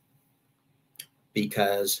started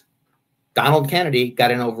because Donald Kennedy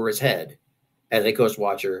got in over his head as a Coast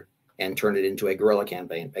Watcher and turned it into a guerrilla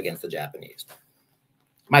campaign against the Japanese.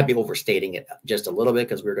 Might be overstating it just a little bit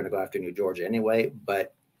because we were going to go after New Georgia anyway,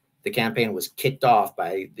 but the campaign was kicked off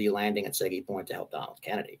by the landing at Segi Point to help Donald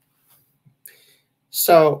Kennedy.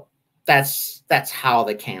 So that's how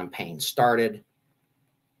the campaign started.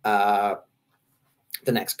 The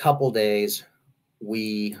next couple days,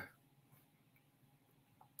 we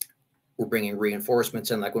were bringing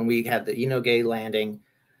reinforcements in. Like when we had the Inoge landing,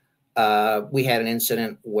 we had an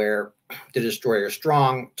incident where the destroyer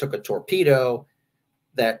Strong took a torpedo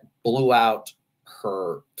that blew out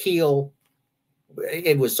her keel.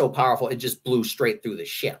 It was so powerful, it just blew straight through the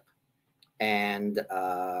ship. And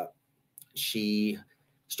she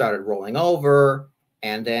started rolling over.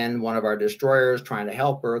 And then one of our destroyers trying to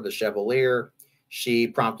help her, the Chevalier, she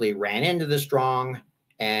promptly ran into the Strong.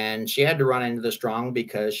 And she had to run into the Strong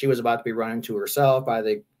because she was about to be run into herself by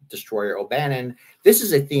the destroyer O'Bannon. This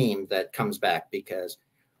is a theme that comes back because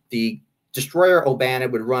the destroyer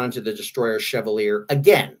O'Bannon would run into the destroyer Chevalier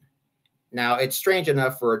again. Now, it's strange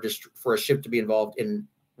enough for a ship to be involved in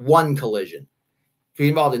one collision. To be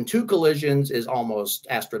involved in two collisions is almost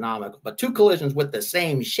astronomical, but two collisions with the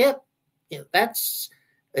same ship, that's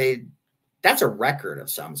a record of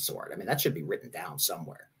some sort. I mean, that should be written down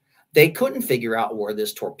somewhere. They couldn't figure out where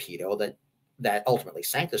this torpedo that ultimately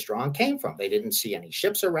sank the Strong came from. They didn't see any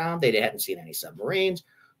ships around. They hadn't seen any submarines.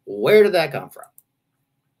 Where did that come from?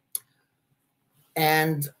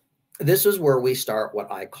 And this is where we start what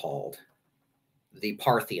I called the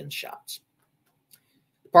Parthian shots.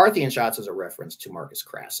 The Parthian shots is a reference to Marcus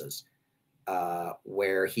Crassus,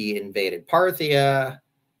 where he invaded Parthia,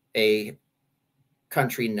 a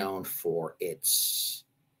country known for its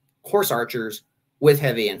horse archers with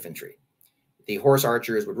heavy infantry. The horse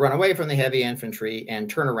archers would run away from the heavy infantry and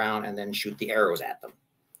turn around and then shoot the arrows at them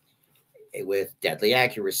with deadly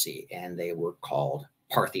accuracy, and they were called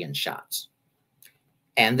Parthian shots.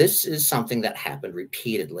 And this is something that happened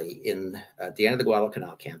repeatedly at the end of the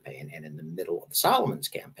Guadalcanal campaign and in the middle of the Solomons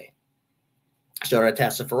campaign. Started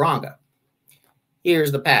at Tassafaronga.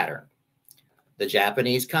 Here's the pattern. The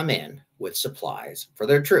Japanese come in with supplies for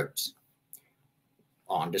their troops,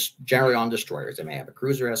 generally on destroyers. They may have a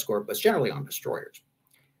cruiser escort, but it's generally on destroyers.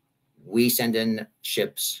 We send in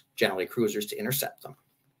ships, generally cruisers, to intercept them.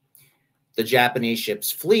 The Japanese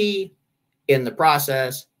ships flee. In the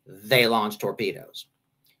process, they launch torpedoes.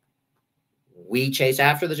 We chase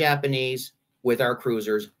after the Japanese with our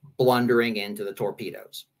cruisers, blundering into the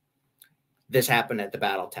torpedoes. This happened at the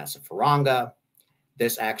Battle of Tassafaronga.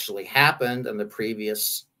 This actually happened in the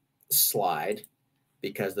previous slide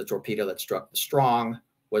because the torpedo that struck the Strong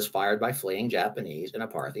was fired by fleeing Japanese in a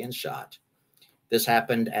Parthian shot. This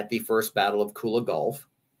happened at the first Battle of Kula Gulf,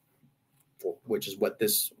 which is what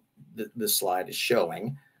this slide is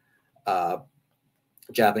showing.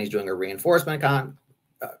 Japanese doing a reinforcement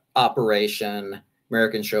operation.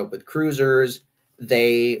 Americans show up with cruisers.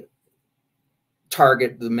 They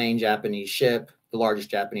target the main Japanese ship, the largest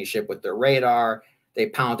Japanese ship, with their radar. They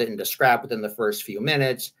pound it into scrap within the first few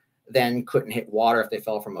minutes, then couldn't hit water if they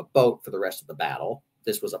fell from a boat for the rest of the battle.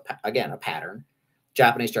 This was, again, a pattern.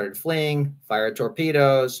 Japanese started fleeing, fired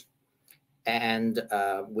torpedoes, and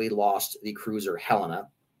we lost the cruiser Helena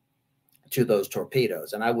to those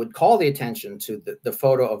torpedoes. And I would call the attention to the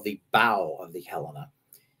photo of the bow of the Helena.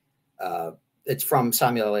 It's from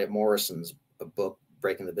Samuel Eliot Morrison's book,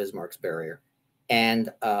 Breaking the Bismarck's Barrier.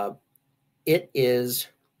 And it is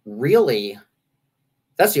really,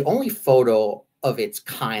 that's the only photo of its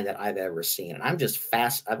kind that I've ever seen. And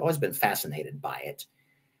I've always been fascinated by it,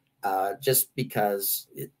 just because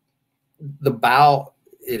the bow,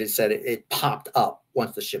 it is said it popped up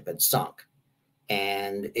once the ship had sunk,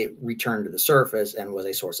 and it returned to the surface and was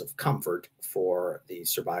a source of comfort for the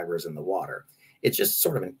survivors in the water. It's just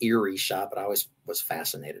sort of an eerie shot, but I always was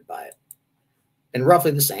fascinated by it. And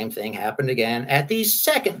roughly the same thing happened again at the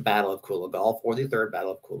second Battle of Kula Gulf, or the third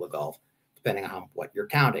Battle of Kula Gulf, depending on what you're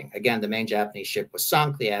counting. Again, the main Japanese ship was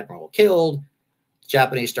sunk, the admiral killed. The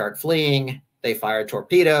Japanese start fleeing. They fire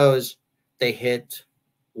torpedoes. They hit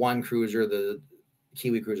one cruiser, the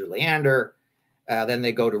Kiwi cruiser Leander. Then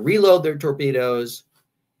they go to reload their torpedoes,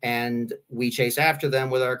 and we chase after them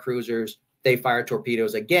with our cruisers. They fire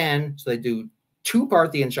torpedoes again. So they do 2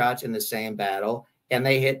 Parthian shots in the same battle, and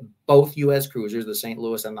they hit both U.S. cruisers, the St.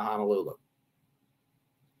 Louis and the Honolulu.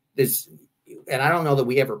 And I don't know that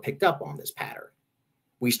we ever picked up on this pattern.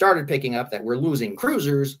 We started picking up that we're losing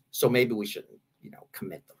cruisers, so maybe we shouldn't,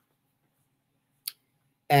 commit them.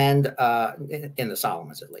 And in the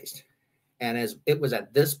Solomons, at least. And as it was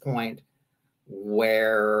at this point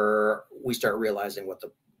where we start realizing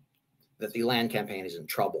that the land campaign is in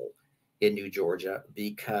trouble in New Georgia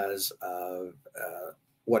because of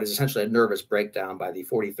what is essentially a nervous breakdown by the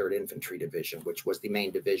 43rd Infantry Division, which was the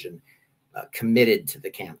main division committed to the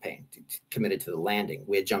campaign, committed to the landing.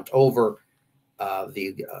 We had jumped over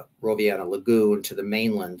the Roviana Lagoon to the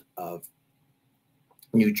mainland of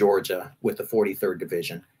New Georgia with the 43rd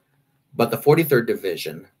Division. But the 43rd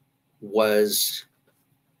Division was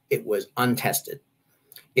untested.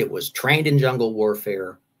 It was trained in jungle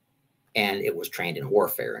warfare, and it was trained in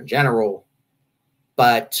warfare in general.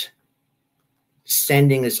 But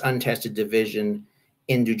sending this untested division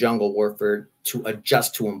into jungle warfare to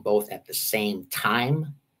adjust to them both at the same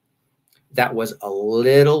time, that was a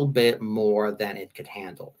little bit more than it could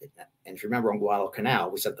handle. And if you remember on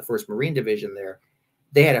Guadalcanal, we sent the 1st Marine Division there.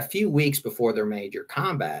 They had a few weeks before their major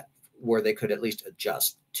combat where they could at least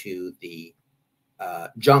adjust to the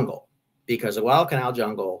jungle, because the Guadalcanal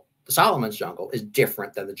jungle, the Solomons jungle, is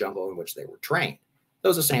different than the jungle in which they were trained. That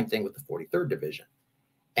was the same thing with the 43rd Division.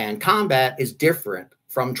 And combat is different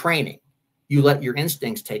from training. You let your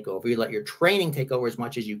instincts take over. You let your training take over as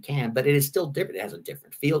much as you can, but it is still different. It has a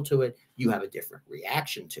different feel to it. You have a different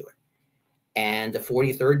reaction to it. And the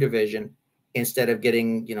 43rd Division, instead of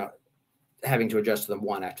getting, having to adjust to them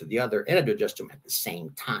one after the other, it had to adjust to them at the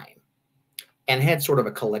same time, and had sort of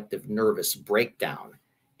a collective nervous breakdown.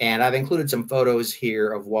 And I've included some photos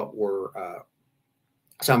here of what were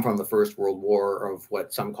some from the First World War, of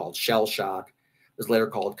what some called shell shock. It was later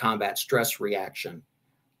called combat stress reaction.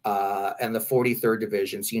 And the 43rd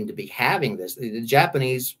Division seemed to be having this. The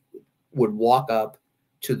Japanese would walk up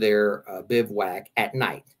to their bivouac at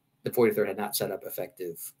night. the 43rd had not set up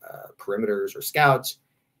effective perimeters or scouts,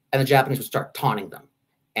 and the Japanese would start taunting them.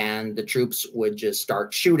 And the troops would just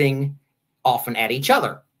start shooting, often at each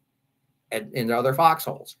other, in their other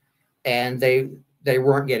foxholes. And they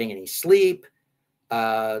weren't getting any sleep.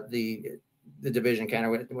 The division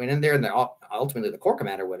commander went in there, and ultimately the corps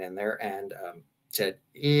commander went in there and said,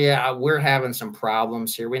 yeah, we're having some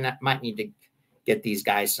problems here. We might need to get these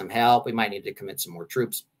guys some help. We might need to commit some more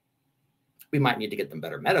troops. We might need to get them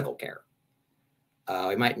better medical care.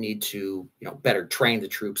 We might need to, better train the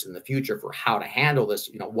troops in the future for how to handle this,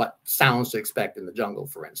 what sounds to expect in the jungle,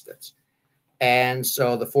 for instance. And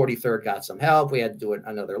so the 43rd got some help. We had to do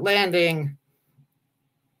another landing.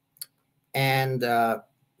 And this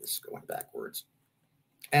is going backwards.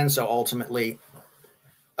 And so ultimately,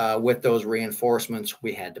 with those reinforcements,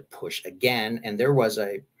 we had to push again. And there was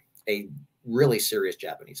a really serious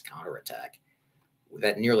Japanese counterattack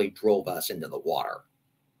that nearly drove us into the water.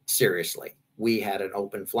 Seriously. We had an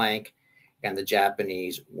open flank, and the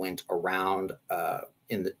Japanese went around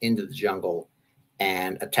into the jungle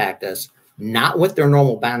and attacked us, not with their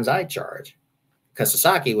normal banzai charge, because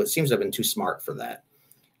Sasaki seems to have been too smart for that.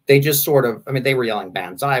 They just sort of, they were yelling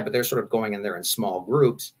banzai, but they're sort of going in there in small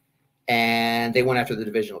groups, and they went after the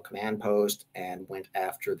divisional command post and went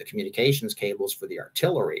after the communications cables for the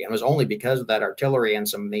artillery. And it was only because of that artillery and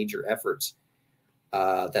some major efforts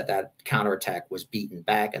that counterattack was beaten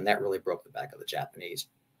back, and that really broke the back of the Japanese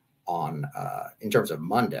in terms of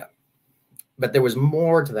Munda. But there was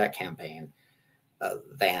more to that campaign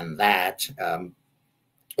than that.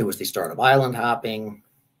 It was the start of island hopping,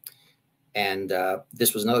 and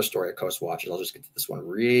this was another story of Coast Watchers. I'll just get to this one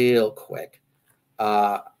real quick.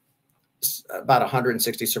 About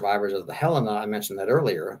 160 survivors of the Helena, I mentioned that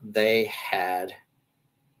earlier, they had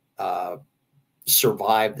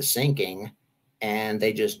survived the sinking, and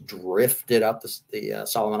they just drifted up the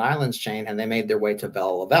Solomon Islands chain, and they made their way to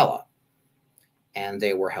Bella Vella. And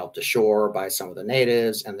they were helped ashore by some of the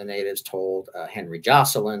natives, and the natives told Henry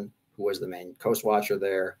Jocelyn, who was the main coast watcher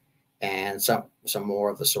there, and some more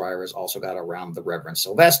of the survivors also got around the Reverend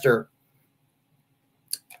Sylvester,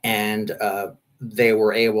 and they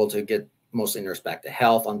were able to get mostly nurse back to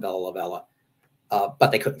health on Bella Vella, but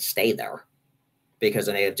they couldn't stay there because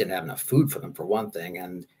the natives didn't have enough food for them, for one thing,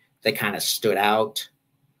 and they kind of stood out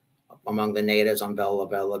among the natives on Bella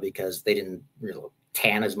Vella because they didn't really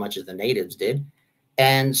tan as much as the natives did.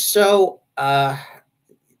 And so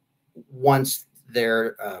once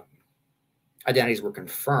their identities were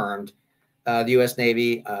confirmed, the U.S.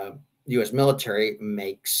 Navy, U.S. military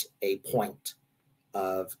makes a point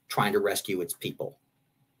of trying to rescue its people,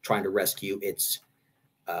 trying to rescue its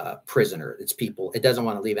prisoner, its people. It doesn't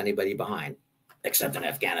want to leave anybody behind, except in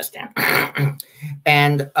Afghanistan.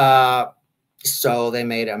 And so they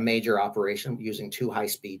made a major operation using 2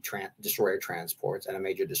 high-speed destroyer transports and a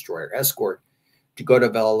major destroyer escort to go to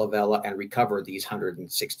Bella Vella and recover these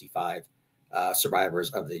 165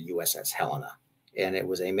 survivors of the USS Helena. And it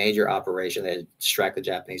was a major operation. They had distracted the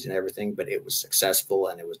Japanese and everything, but it was successful,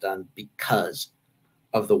 and it was done because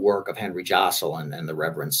of the work of Henry Jocelyn and the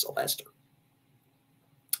Reverend Sylvester.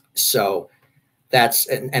 So that's,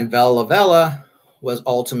 and Bella Vella was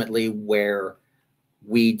ultimately where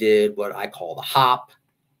we did what I call the hop,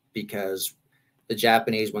 because the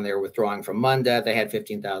Japanese, when they were withdrawing from Munda, they had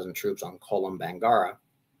 15,000 troops on Kolam Bangara.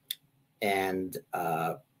 And,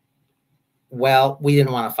 well, we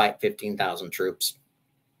didn't want to fight 15,000 troops.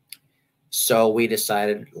 So we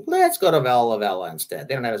decided, let's go to Bella Vella instead.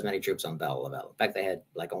 They don't have as many troops on Bella Vella. In fact, they had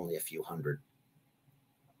like only a few hundred.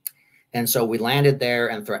 And so we landed there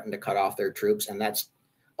and threatened to cut off their troops. And that's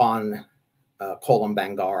on Kolam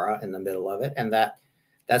Bangara in the middle of it. And that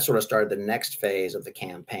sort of started the next phase of the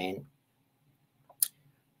campaign.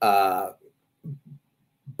 By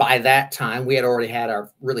that time, we had already had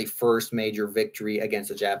our really first major victory against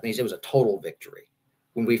the Japanese. It was a total victory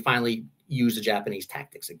when we finally used the Japanese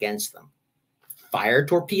tactics against them. Fire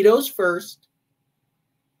torpedoes first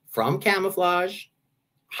from camouflage,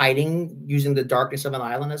 hiding using the darkness of an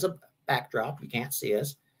island as a backdrop. You can't see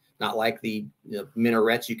us. Not like the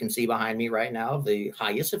minarets you can see behind me right now of the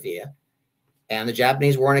Hagia Sophia. And the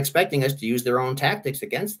Japanese weren't expecting us to use their own tactics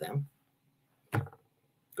against them.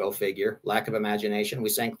 Go figure. Lack of imagination. We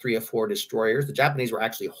sank 3 or 4 destroyers. The Japanese were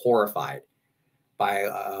actually horrified by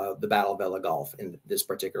the Battle of Bella Gulf in this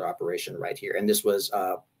particular operation right here. And this was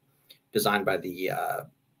designed by the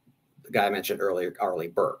guy I mentioned earlier, Arleigh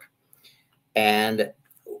Burke. And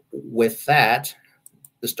with that,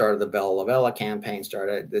 the start of the Bella Vella campaign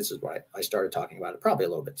started. This is why I started talking about it probably a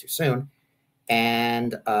little bit too soon.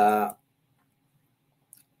 And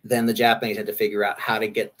then the Japanese had to figure out how to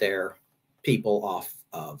get their people off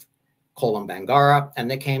of Kolombangara,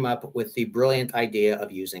 and they came up with the brilliant idea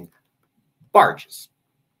of using barges.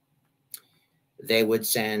 They would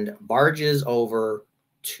send barges over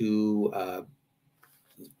to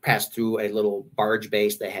pass through a little barge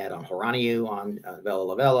base they had on Horaniu, on Vela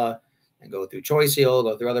La Vela, and go through Choiseul,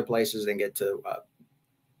 go through other places, and get to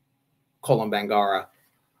Kolombangara,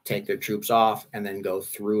 take their troops off, and then go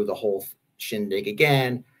through the whole shindig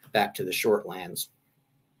again, back to the shortlands.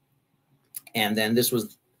 And then this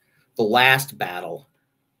was the last battle,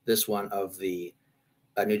 this one of the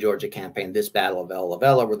New Georgia campaign, this battle of Vela La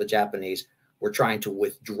Vela, where the Japanese were trying to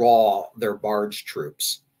withdraw their barge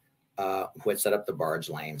troops who had set up the barge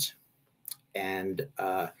lanes. And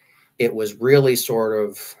it was really sort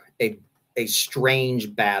of a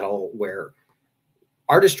strange battle where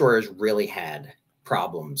our destroyers really had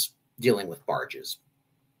problems dealing with barges.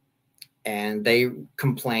 And they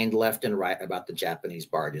complained left and right about the Japanese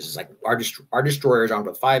barges. It's like our destroyers armed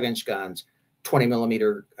with 5-inch guns,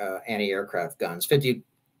 20mm anti-aircraft guns, 50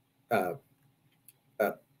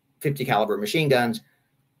 caliber machine guns.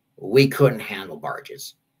 We couldn't handle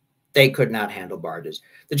barges. They could not handle barges.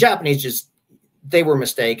 The Japanese they were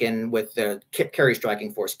mistaken with the carry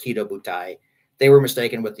striking force Kido Butai. They were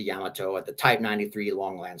mistaken with the Yamato at the Type 93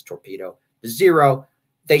 long lance torpedo. The Zero,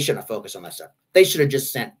 they shouldn't have focused on that stuff. They should have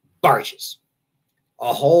just sent barges.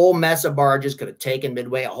 A whole mess of barges could have taken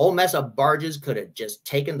Midway. A whole mess of barges could have just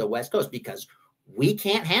taken the West Coast, because we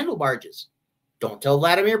can't handle barges. Don't tell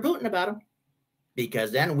Vladimir Putin about them,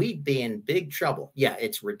 because then we'd be in big trouble. Yeah,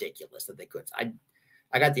 it's ridiculous that they could.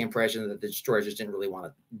 I got the impression that the destroyers just didn't really want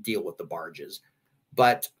to deal with the barges.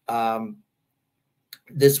 But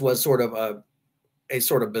this was sort of a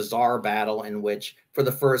sort of bizarre battle in which, for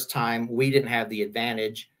the first time, we didn't have the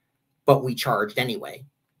advantage, but we charged anyway,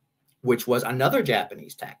 which was another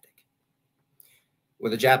Japanese tactic.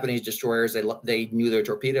 With the Japanese destroyers, they knew their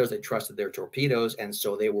torpedoes, they trusted their torpedoes, and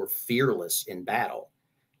so they were fearless in battle.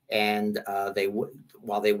 And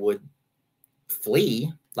while they would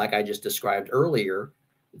flee, like I just described earlier,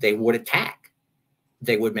 they would attack.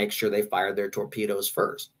 They would make sure they fired their torpedoes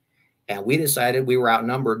first. And we decided we were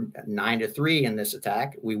outnumbered 9-3 in this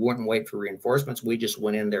attack. We wouldn't wait for reinforcements. We just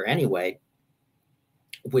went in there anyway,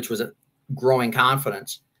 which was a growing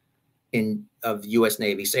confidence of U.S.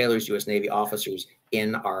 Navy sailors, U.S. Navy officers,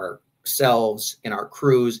 in ourselves, in our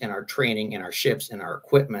crews, in our training, in our ships, in our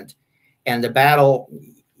equipment. And the battle,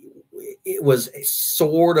 it was a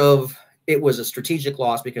strategic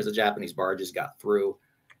loss because the Japanese barges got through.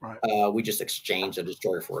 Right. We just exchanged a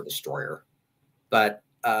destroyer for a destroyer. But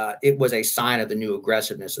it was a sign of the new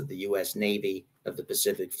aggressiveness of the U.S. Navy, of the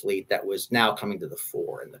Pacific Fleet, that was now coming to the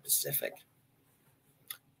fore in the Pacific.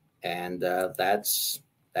 And that's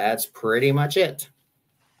pretty much it.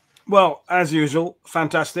 Well, as usual,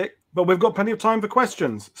 fantastic. But we've got plenty of time for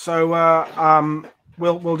questions, so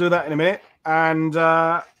we'll do that in a minute. And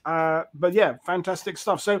but yeah, fantastic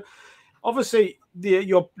stuff. So obviously,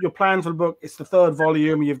 your plans for the book, it's the 3rd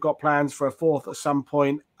volume. You've got plans for a 4th at some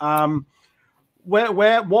point. What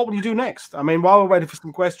will you do next? I mean, while we're waiting for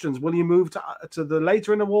some questions, will you move to the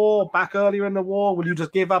later in the war, back earlier in the war? Will you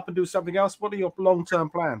just give up and do something else? What are your long-term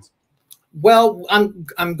plans? Well,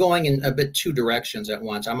 I'm going in a bit 2 directions at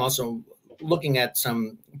once. I'm also looking at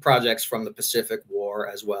some projects from the Pacific War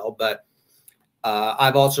as well, but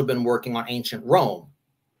I've also been working on ancient Rome.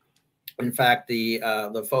 In fact, the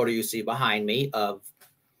photo you see behind me of,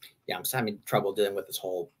 I'm having trouble dealing with this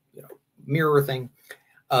whole mirror thing,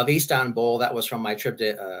 of Istanbul. That was from my trip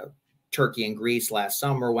to Turkey and Greece last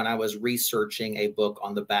summer, when I was researching a book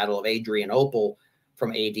on the Battle of Adrianople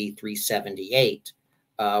from AD 378.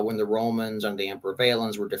 When the Romans and the Emperor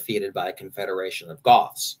Valens were defeated by a confederation of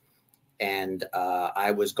Goths. And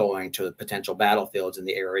I was going to potential battlefields in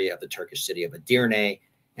the area of the Turkish city of Edirne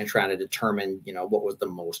and trying to determine, what was the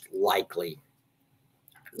most likely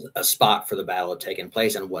spot for the battle to have taken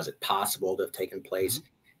place, and was it possible to have taken place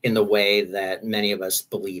in the way that many of us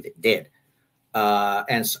believe it did.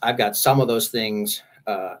 And I've got some of those things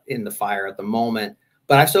in the fire at the moment,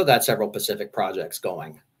 but I've still got several Pacific projects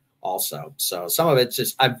going also. So some of it's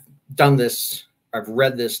just, I've done this, I've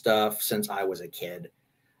read this stuff since I was a kid,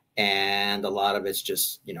 and a lot of it's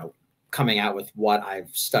just, coming out with what I've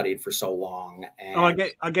studied for so long. And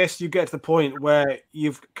I guess you get to the point where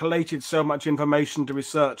you've collated so much information to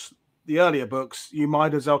research the earlier books, you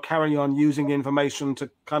might as well carry on using the information to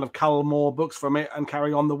kind of cull more books from it and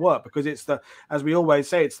carry on the work, because it's as we always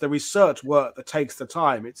say, it's the research work that takes the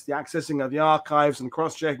time. It's the accessing of the archives and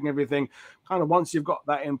cross-checking everything. Kind of once you've got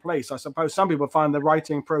that in place, I suppose some people find the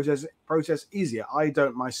writing process easier. I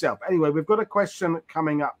don't myself. Anyway, we've got a question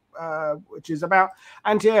coming up, which is about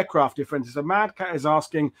anti-aircraft defenses. So Mad Cat is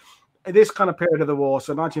asking, at this kind of period of the war,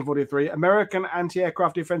 so 1943, American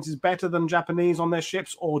anti-aircraft defense is better than Japanese on their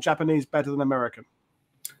ships, or Japanese better than American?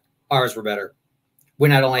 Ours were better. We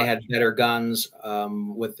not only had better guns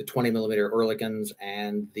with the 20 millimeter Ehrlichens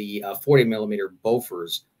and the 40 millimeter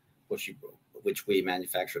Bofors, which we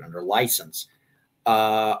manufactured under license,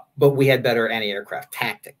 but we had better anti-aircraft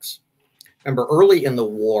tactics. Remember, early in the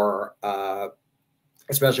war,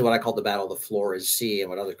 especially what I call the Battle of the Flores Sea and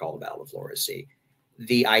what others call the Battle of the Flores Sea,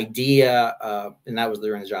 the idea, and that was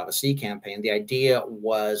during the Java Sea campaign, the idea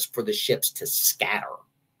was for the ships to scatter.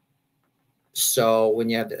 So when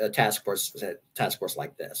you have a task force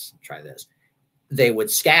like this, try this, they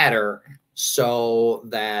would scatter so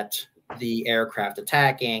that the aircraft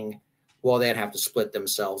attacking, well, they'd have to split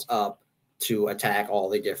themselves up to attack all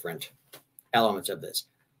the different elements of this.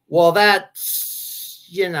 Well, that's,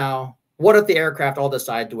 you know, what if the aircraft all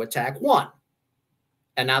decide to attack one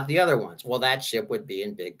and not the other ones? Well, that ship would be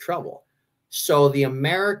in big trouble. So the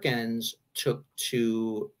Americans took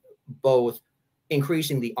to both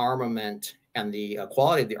increasing the armament and the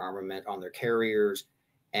quality of the armament on their carriers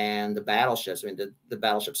and the battleships. I mean, the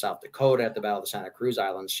battleship South Dakota at the Battle of the Santa Cruz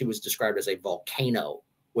Islands, she was described as a volcano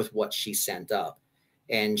with what she sent up.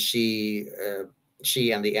 And she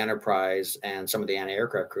and the Enterprise and some of the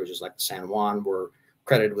anti-aircraft cruisers like the San Juan were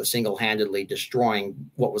credited with single-handedly destroying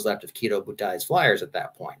what was left of Kido Butai's flyers at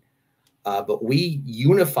that point. But we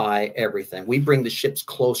unify everything. We bring the ships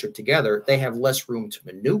closer together. They have less room to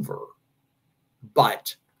maneuver,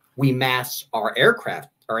 but we mass our aircraft,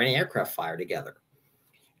 our anti-aircraft fire together.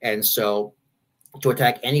 And so to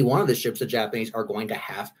attack any one of the ships, the Japanese are going to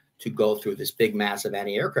have to go through this big, massive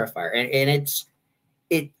anti-aircraft fire. And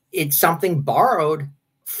it's something borrowed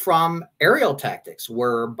from aerial tactics,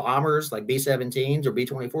 where bombers like B-17s or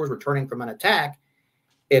B-24s returning from an attack,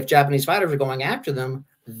 if Japanese fighters are going after them,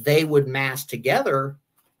 they would mass together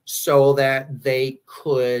so that they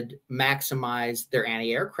could maximize their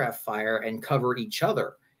anti-aircraft fire and cover each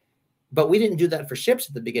other. But we didn't do that for ships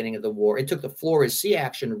at the beginning of the war. It took the Flores Sea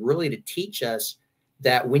action really to teach us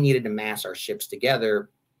that we needed to mass our ships together,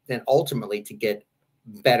 then ultimately to get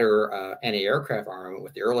better anti-aircraft armament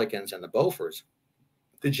with the Ehrlichens and the Bofors.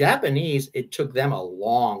 The Japanese, it took them a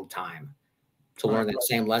long time to learn that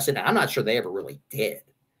same lesson. And I'm not sure they ever really did,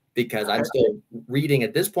 because I'm still reading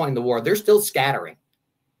at this point in the war, they're still scattering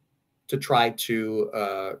to try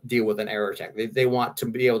to deal with an air attack. They want to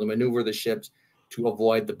be able to maneuver the ships to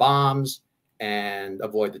avoid the bombs and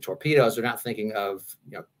avoid the torpedoes. They're not thinking of,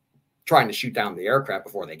 you know, trying to shoot down the aircraft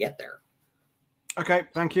before they get there. Okay,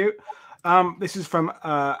 thank you. This is from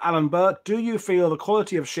Alan Burt. Do you feel the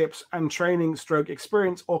quality of ships and training stroke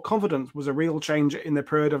experience or confidence was a real change in the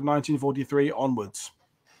period of 1943 onwards?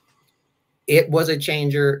 It was a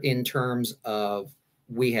changer in terms of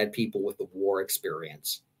we had people with the war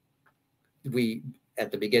experience. At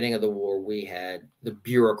the beginning of the war, we had the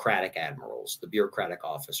bureaucratic admirals, the bureaucratic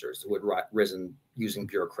officers who had risen using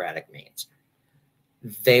bureaucratic means.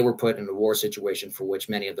 They were put in a war situation for which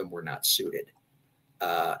many of them were not suited.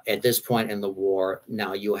 At this point in the war,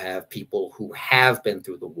 now you have people who have been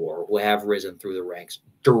through the war, who have risen through the ranks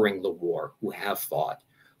during the war, who have fought,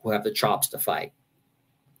 who have the chops to fight.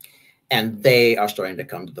 And they are starting to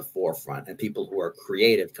come to the forefront, and people who are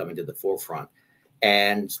creative coming to the forefront,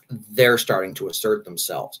 and they're starting to assert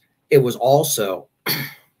themselves. It was also,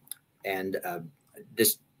 and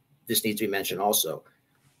this needs to be mentioned also,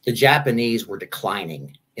 the Japanese were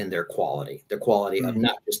declining in their quality of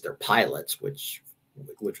not just their pilots, which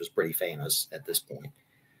was pretty famous at this point,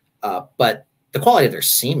 but the quality of their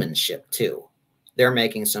seamanship too. They're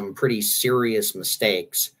making some pretty serious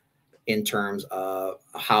mistakes in terms of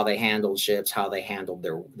how they handled ships, how they handled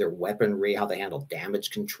their weaponry, how they handled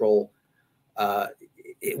damage control.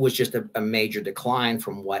 It was just a major decline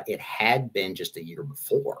from what it had been just a year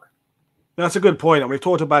before. That's a good point, and we've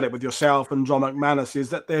talked about it with yourself and John McManus, is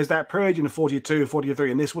that there's that period in 42,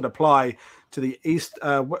 43, and this would apply to the East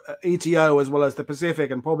ETO as well as the Pacific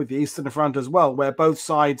and probably the Eastern Front as well, where both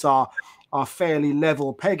sides are fairly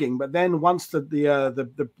level pegging. But then once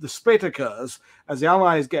the split occurs, as the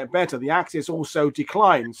Allies get better, the axis also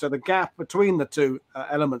declines. So the gap between the two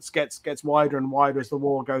elements gets wider and wider as the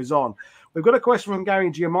war goes on. We've got a question from Gary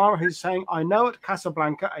Giamara, who's saying, I know at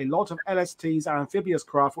Casablanca, a lot of LSTs and amphibious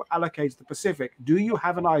craft were allocated to the Pacific. Do you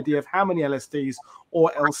have an idea of how many LSTs or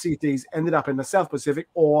LCTs ended up in the South Pacific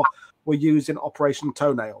or were used in Operation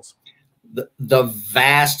Toenails? The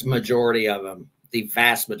vast majority of them,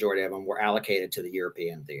 were allocated to the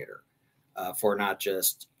European theater for not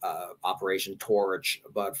just Operation Torch,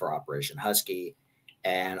 but for Operation Husky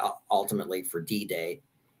and ultimately for D-Day.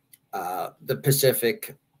 The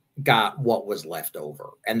Pacific got what was left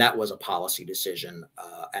over. And that was a policy decision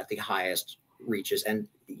at the highest reaches. And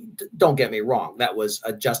don't get me wrong, that was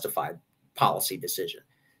a justified policy decision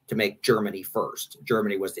to make Germany first.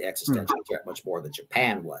 Germany was the existential threat much more than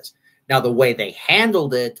Japan was. Now, the way they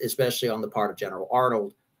handled it, especially on the part of General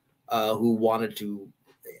Arnold, who wanted to,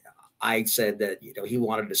 I said that, you know, he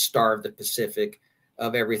wanted to starve the Pacific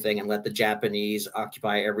of everything and let the Japanese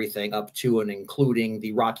occupy everything up to and including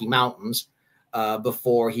the Rocky Mountains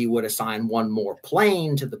before he would assign one more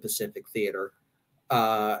plane to the Pacific theater.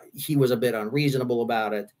 He was a bit unreasonable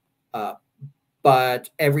about it, but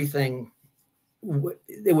everything,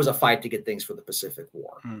 it was a fight to get things for the Pacific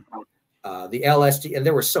War. The LST, and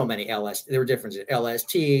there were so many LST, there were differences,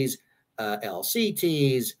 LSTs,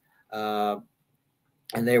 LCTs,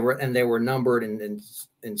 and they were numbered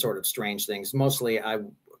in sort of strange things. Mostly, I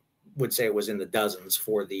would say it was in the dozens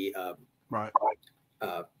for the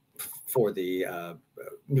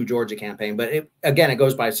New Georgia campaign. But again, it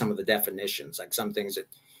goes by some of the definitions. Like some things that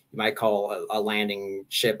you might call a landing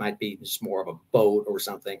ship might be just more of a boat or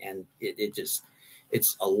something, and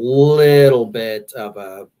it's a little bit of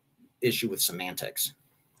a issue with semantics.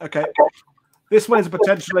 Okay. This one is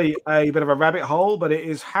potentially a bit of a rabbit hole, but it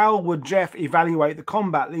is, how would Jeff evaluate the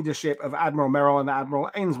combat leadership of Admiral Merrill and Admiral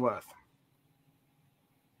Ainsworth?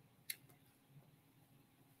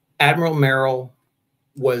 Admiral Merrill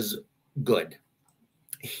was good.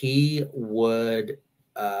 He would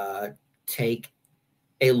take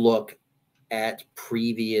a look at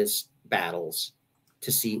previous battles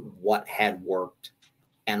to see what had worked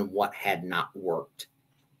and what had not worked.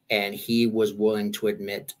 And he was willing to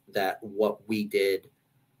admit that what we did,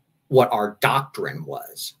 what our doctrine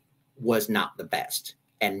was not the best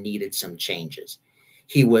and needed some changes.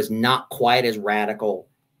 He was not quite as radical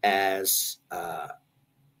as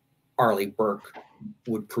Arleigh Burke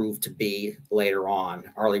would prove to be later on.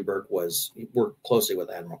 Arleigh Burke worked closely with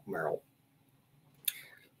Admiral Merrill,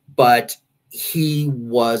 but he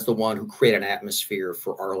was the one who created an atmosphere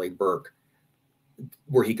for Arleigh Burke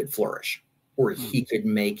where he could flourish, where he could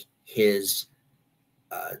make his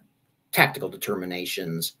tactical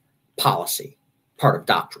determinations policy, part of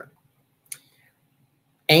doctrine.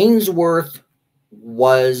 Ainsworth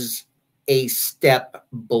was a step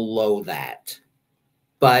below that,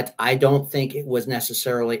 but I don't think it was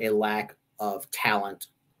necessarily a lack of talent,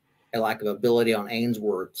 a lack of ability on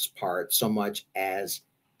Ainsworth's part, so much as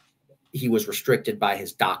he was restricted by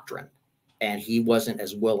his doctrine, and he wasn't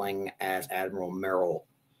as willing as Admiral Merrill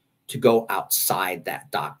to go outside that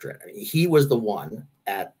doctrine. I mean, he was the one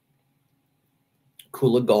at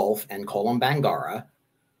Kula Gulf and Kolombangara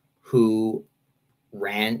who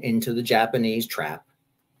ran into the Japanese trap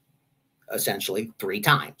essentially 3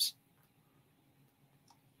 times.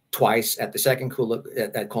 Twice at the second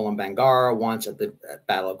at Kolombangara, once at the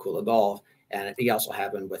Battle of Kula Gulf, and it also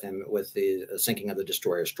happened with him with the sinking of the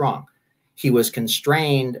destroyer Strong. He was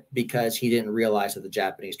constrained because he didn't realize that the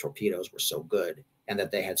Japanese torpedoes were so good and that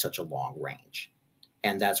they had such a long range.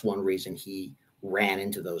 And that's one reason he ran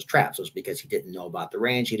into those traps, was because he didn't know about the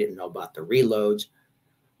range. He didn't know about the reloads,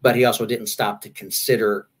 but he also didn't stop to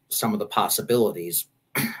consider some of the possibilities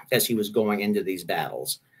as he was going into these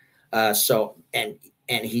battles.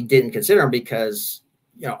 And he didn't consider them because,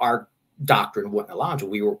 you know, our doctrine wouldn't allow him to.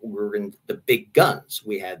 We were in the big guns.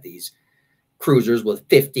 We had these cruisers with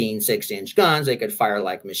 15 6-inch guns. They could fire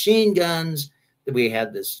like machine guns. We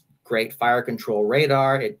had this great fire control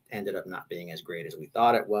radar. It ended up not being as great as we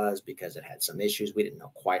thought it was because it had some issues. We didn't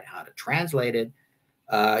know quite how to translate it.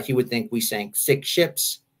 He would think we sank 6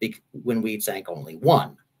 ships when we sank only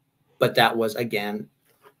 1. But that was, again,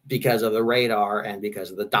 because of the radar and because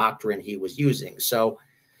of the doctrine he was using. So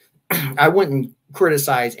I wouldn't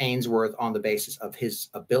criticize Ainsworth on the basis of his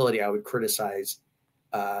ability. I would criticize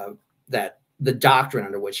that the doctrine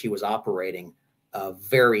under which he was operating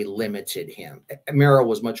very limited him. Merrill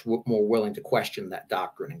was much more willing to question that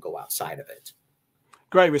doctrine and go outside of it.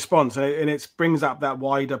 Great response. And it brings up that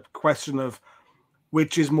wider question of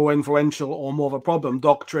which is more influential or more of a problem,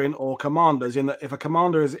 doctrine or commanders. In that, if a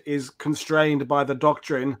commander is constrained by the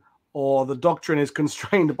doctrine, or the doctrine is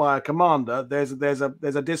constrained by a commander, there's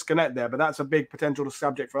a disconnect there. But that's a big potential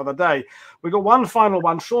subject for another day. We've got one final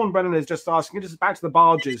one. Sean Brennan is just asking, just back to the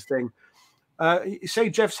barges thing. You say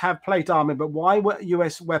Jeffs have plate armor, but why were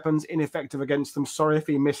US weapons ineffective against them? Sorry if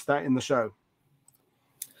he missed that in the show.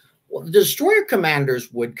 Well, the destroyer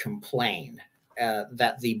commanders would complain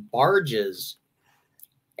that the barges,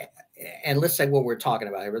 and let's say what we're talking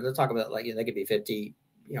about here, they're talking about, like, you know, they could be 50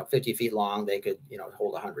 feet long. They could, you know,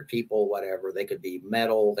 hold 100 people, whatever. They could be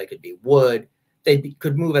metal. They could be wood.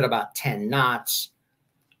 Could move at about 10 knots.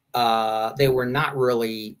 They were not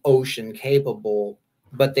really ocean capable,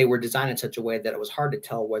 but they were designed in such a way that it was hard to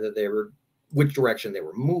tell which direction they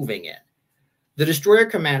were moving in. The destroyer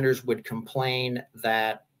commanders would complain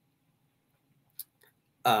that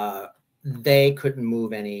they couldn't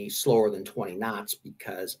move any slower than 20 knots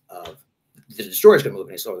because of the destroyers couldn't move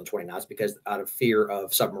any slower than 20 knots because out of fear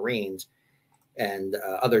of submarines and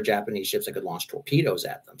other Japanese ships that could launch torpedoes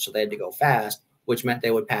at them. So they had to go fast, which meant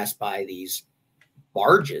they would pass by these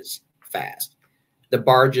barges fast. The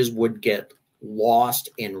barges would get lost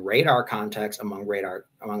in radar contacts among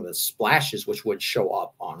the splashes, which would show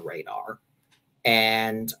up on radar.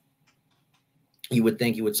 And you would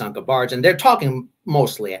think you would sunk a barge. And they're talking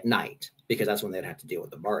mostly at night because that's when they'd have to deal with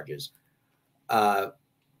the barges.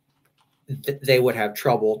 They would have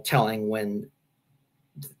trouble telling when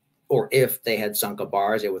or if they had sunk a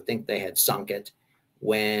barge. They would think they had sunk it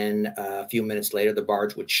when a few minutes later the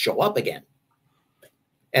barge would show up again.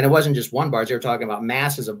 And it wasn't just one barge. They were talking about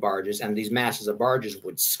masses of barges, and these masses of barges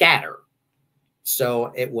would scatter.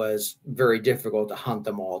 So it was very difficult to hunt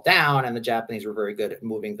them all down, and the Japanese were very good at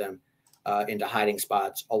moving them into hiding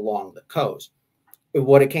spots along the coast. But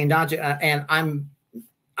what it came down to, and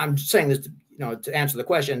I'm saying this to answer the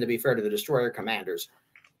question, to be fair to the destroyer commanders,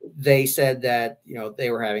 they said that they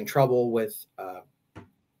were having trouble with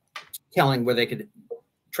telling where they could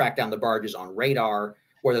track down the barges on radar,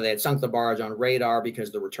 whether they had sunk the barge on radar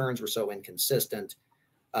because the returns were so inconsistent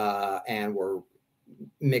and were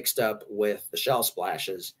mixed up with the shell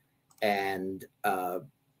splashes, and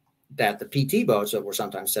that the PT boats that were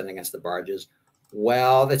sometimes sent against the barges,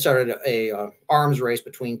 well, they started a arms race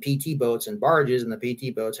between PT boats and barges, and the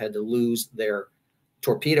PT boats had to lose their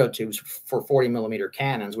torpedo tubes for 40-millimeter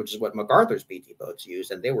cannons, which is what MacArthur's PT boats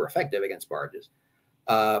used, and they were effective against barges.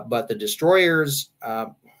 But the destroyers,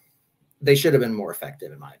 they should have been more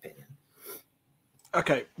effective, in my opinion.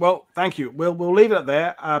 Okay, well, thank you. We'll leave it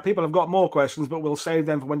there. People have got more questions, but we'll save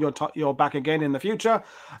them for when you're back again in the future.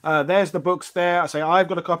 There's the books there. I say I've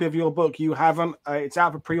got a copy of your book. You haven't. It's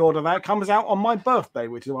out for pre-order. That comes out on my birthday,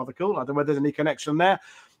 which is rather cool. I don't know whether there's any connection there.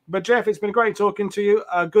 But Jeff, it's been great talking to you.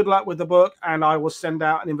 Good luck with the book, and I will send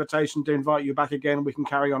out an invitation to invite you back again. We can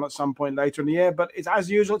carry on at some point later in the year. But it's as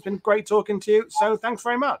usual. It's been great talking to you. So thanks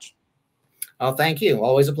very much. Oh, thank you.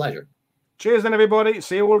 Always a pleasure. Cheers then, everybody.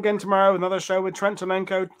 See you all again tomorrow. Another show with Trent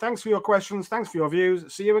Tolenko. Thanks for your questions. Thanks for your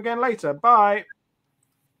views. See you again later. Bye.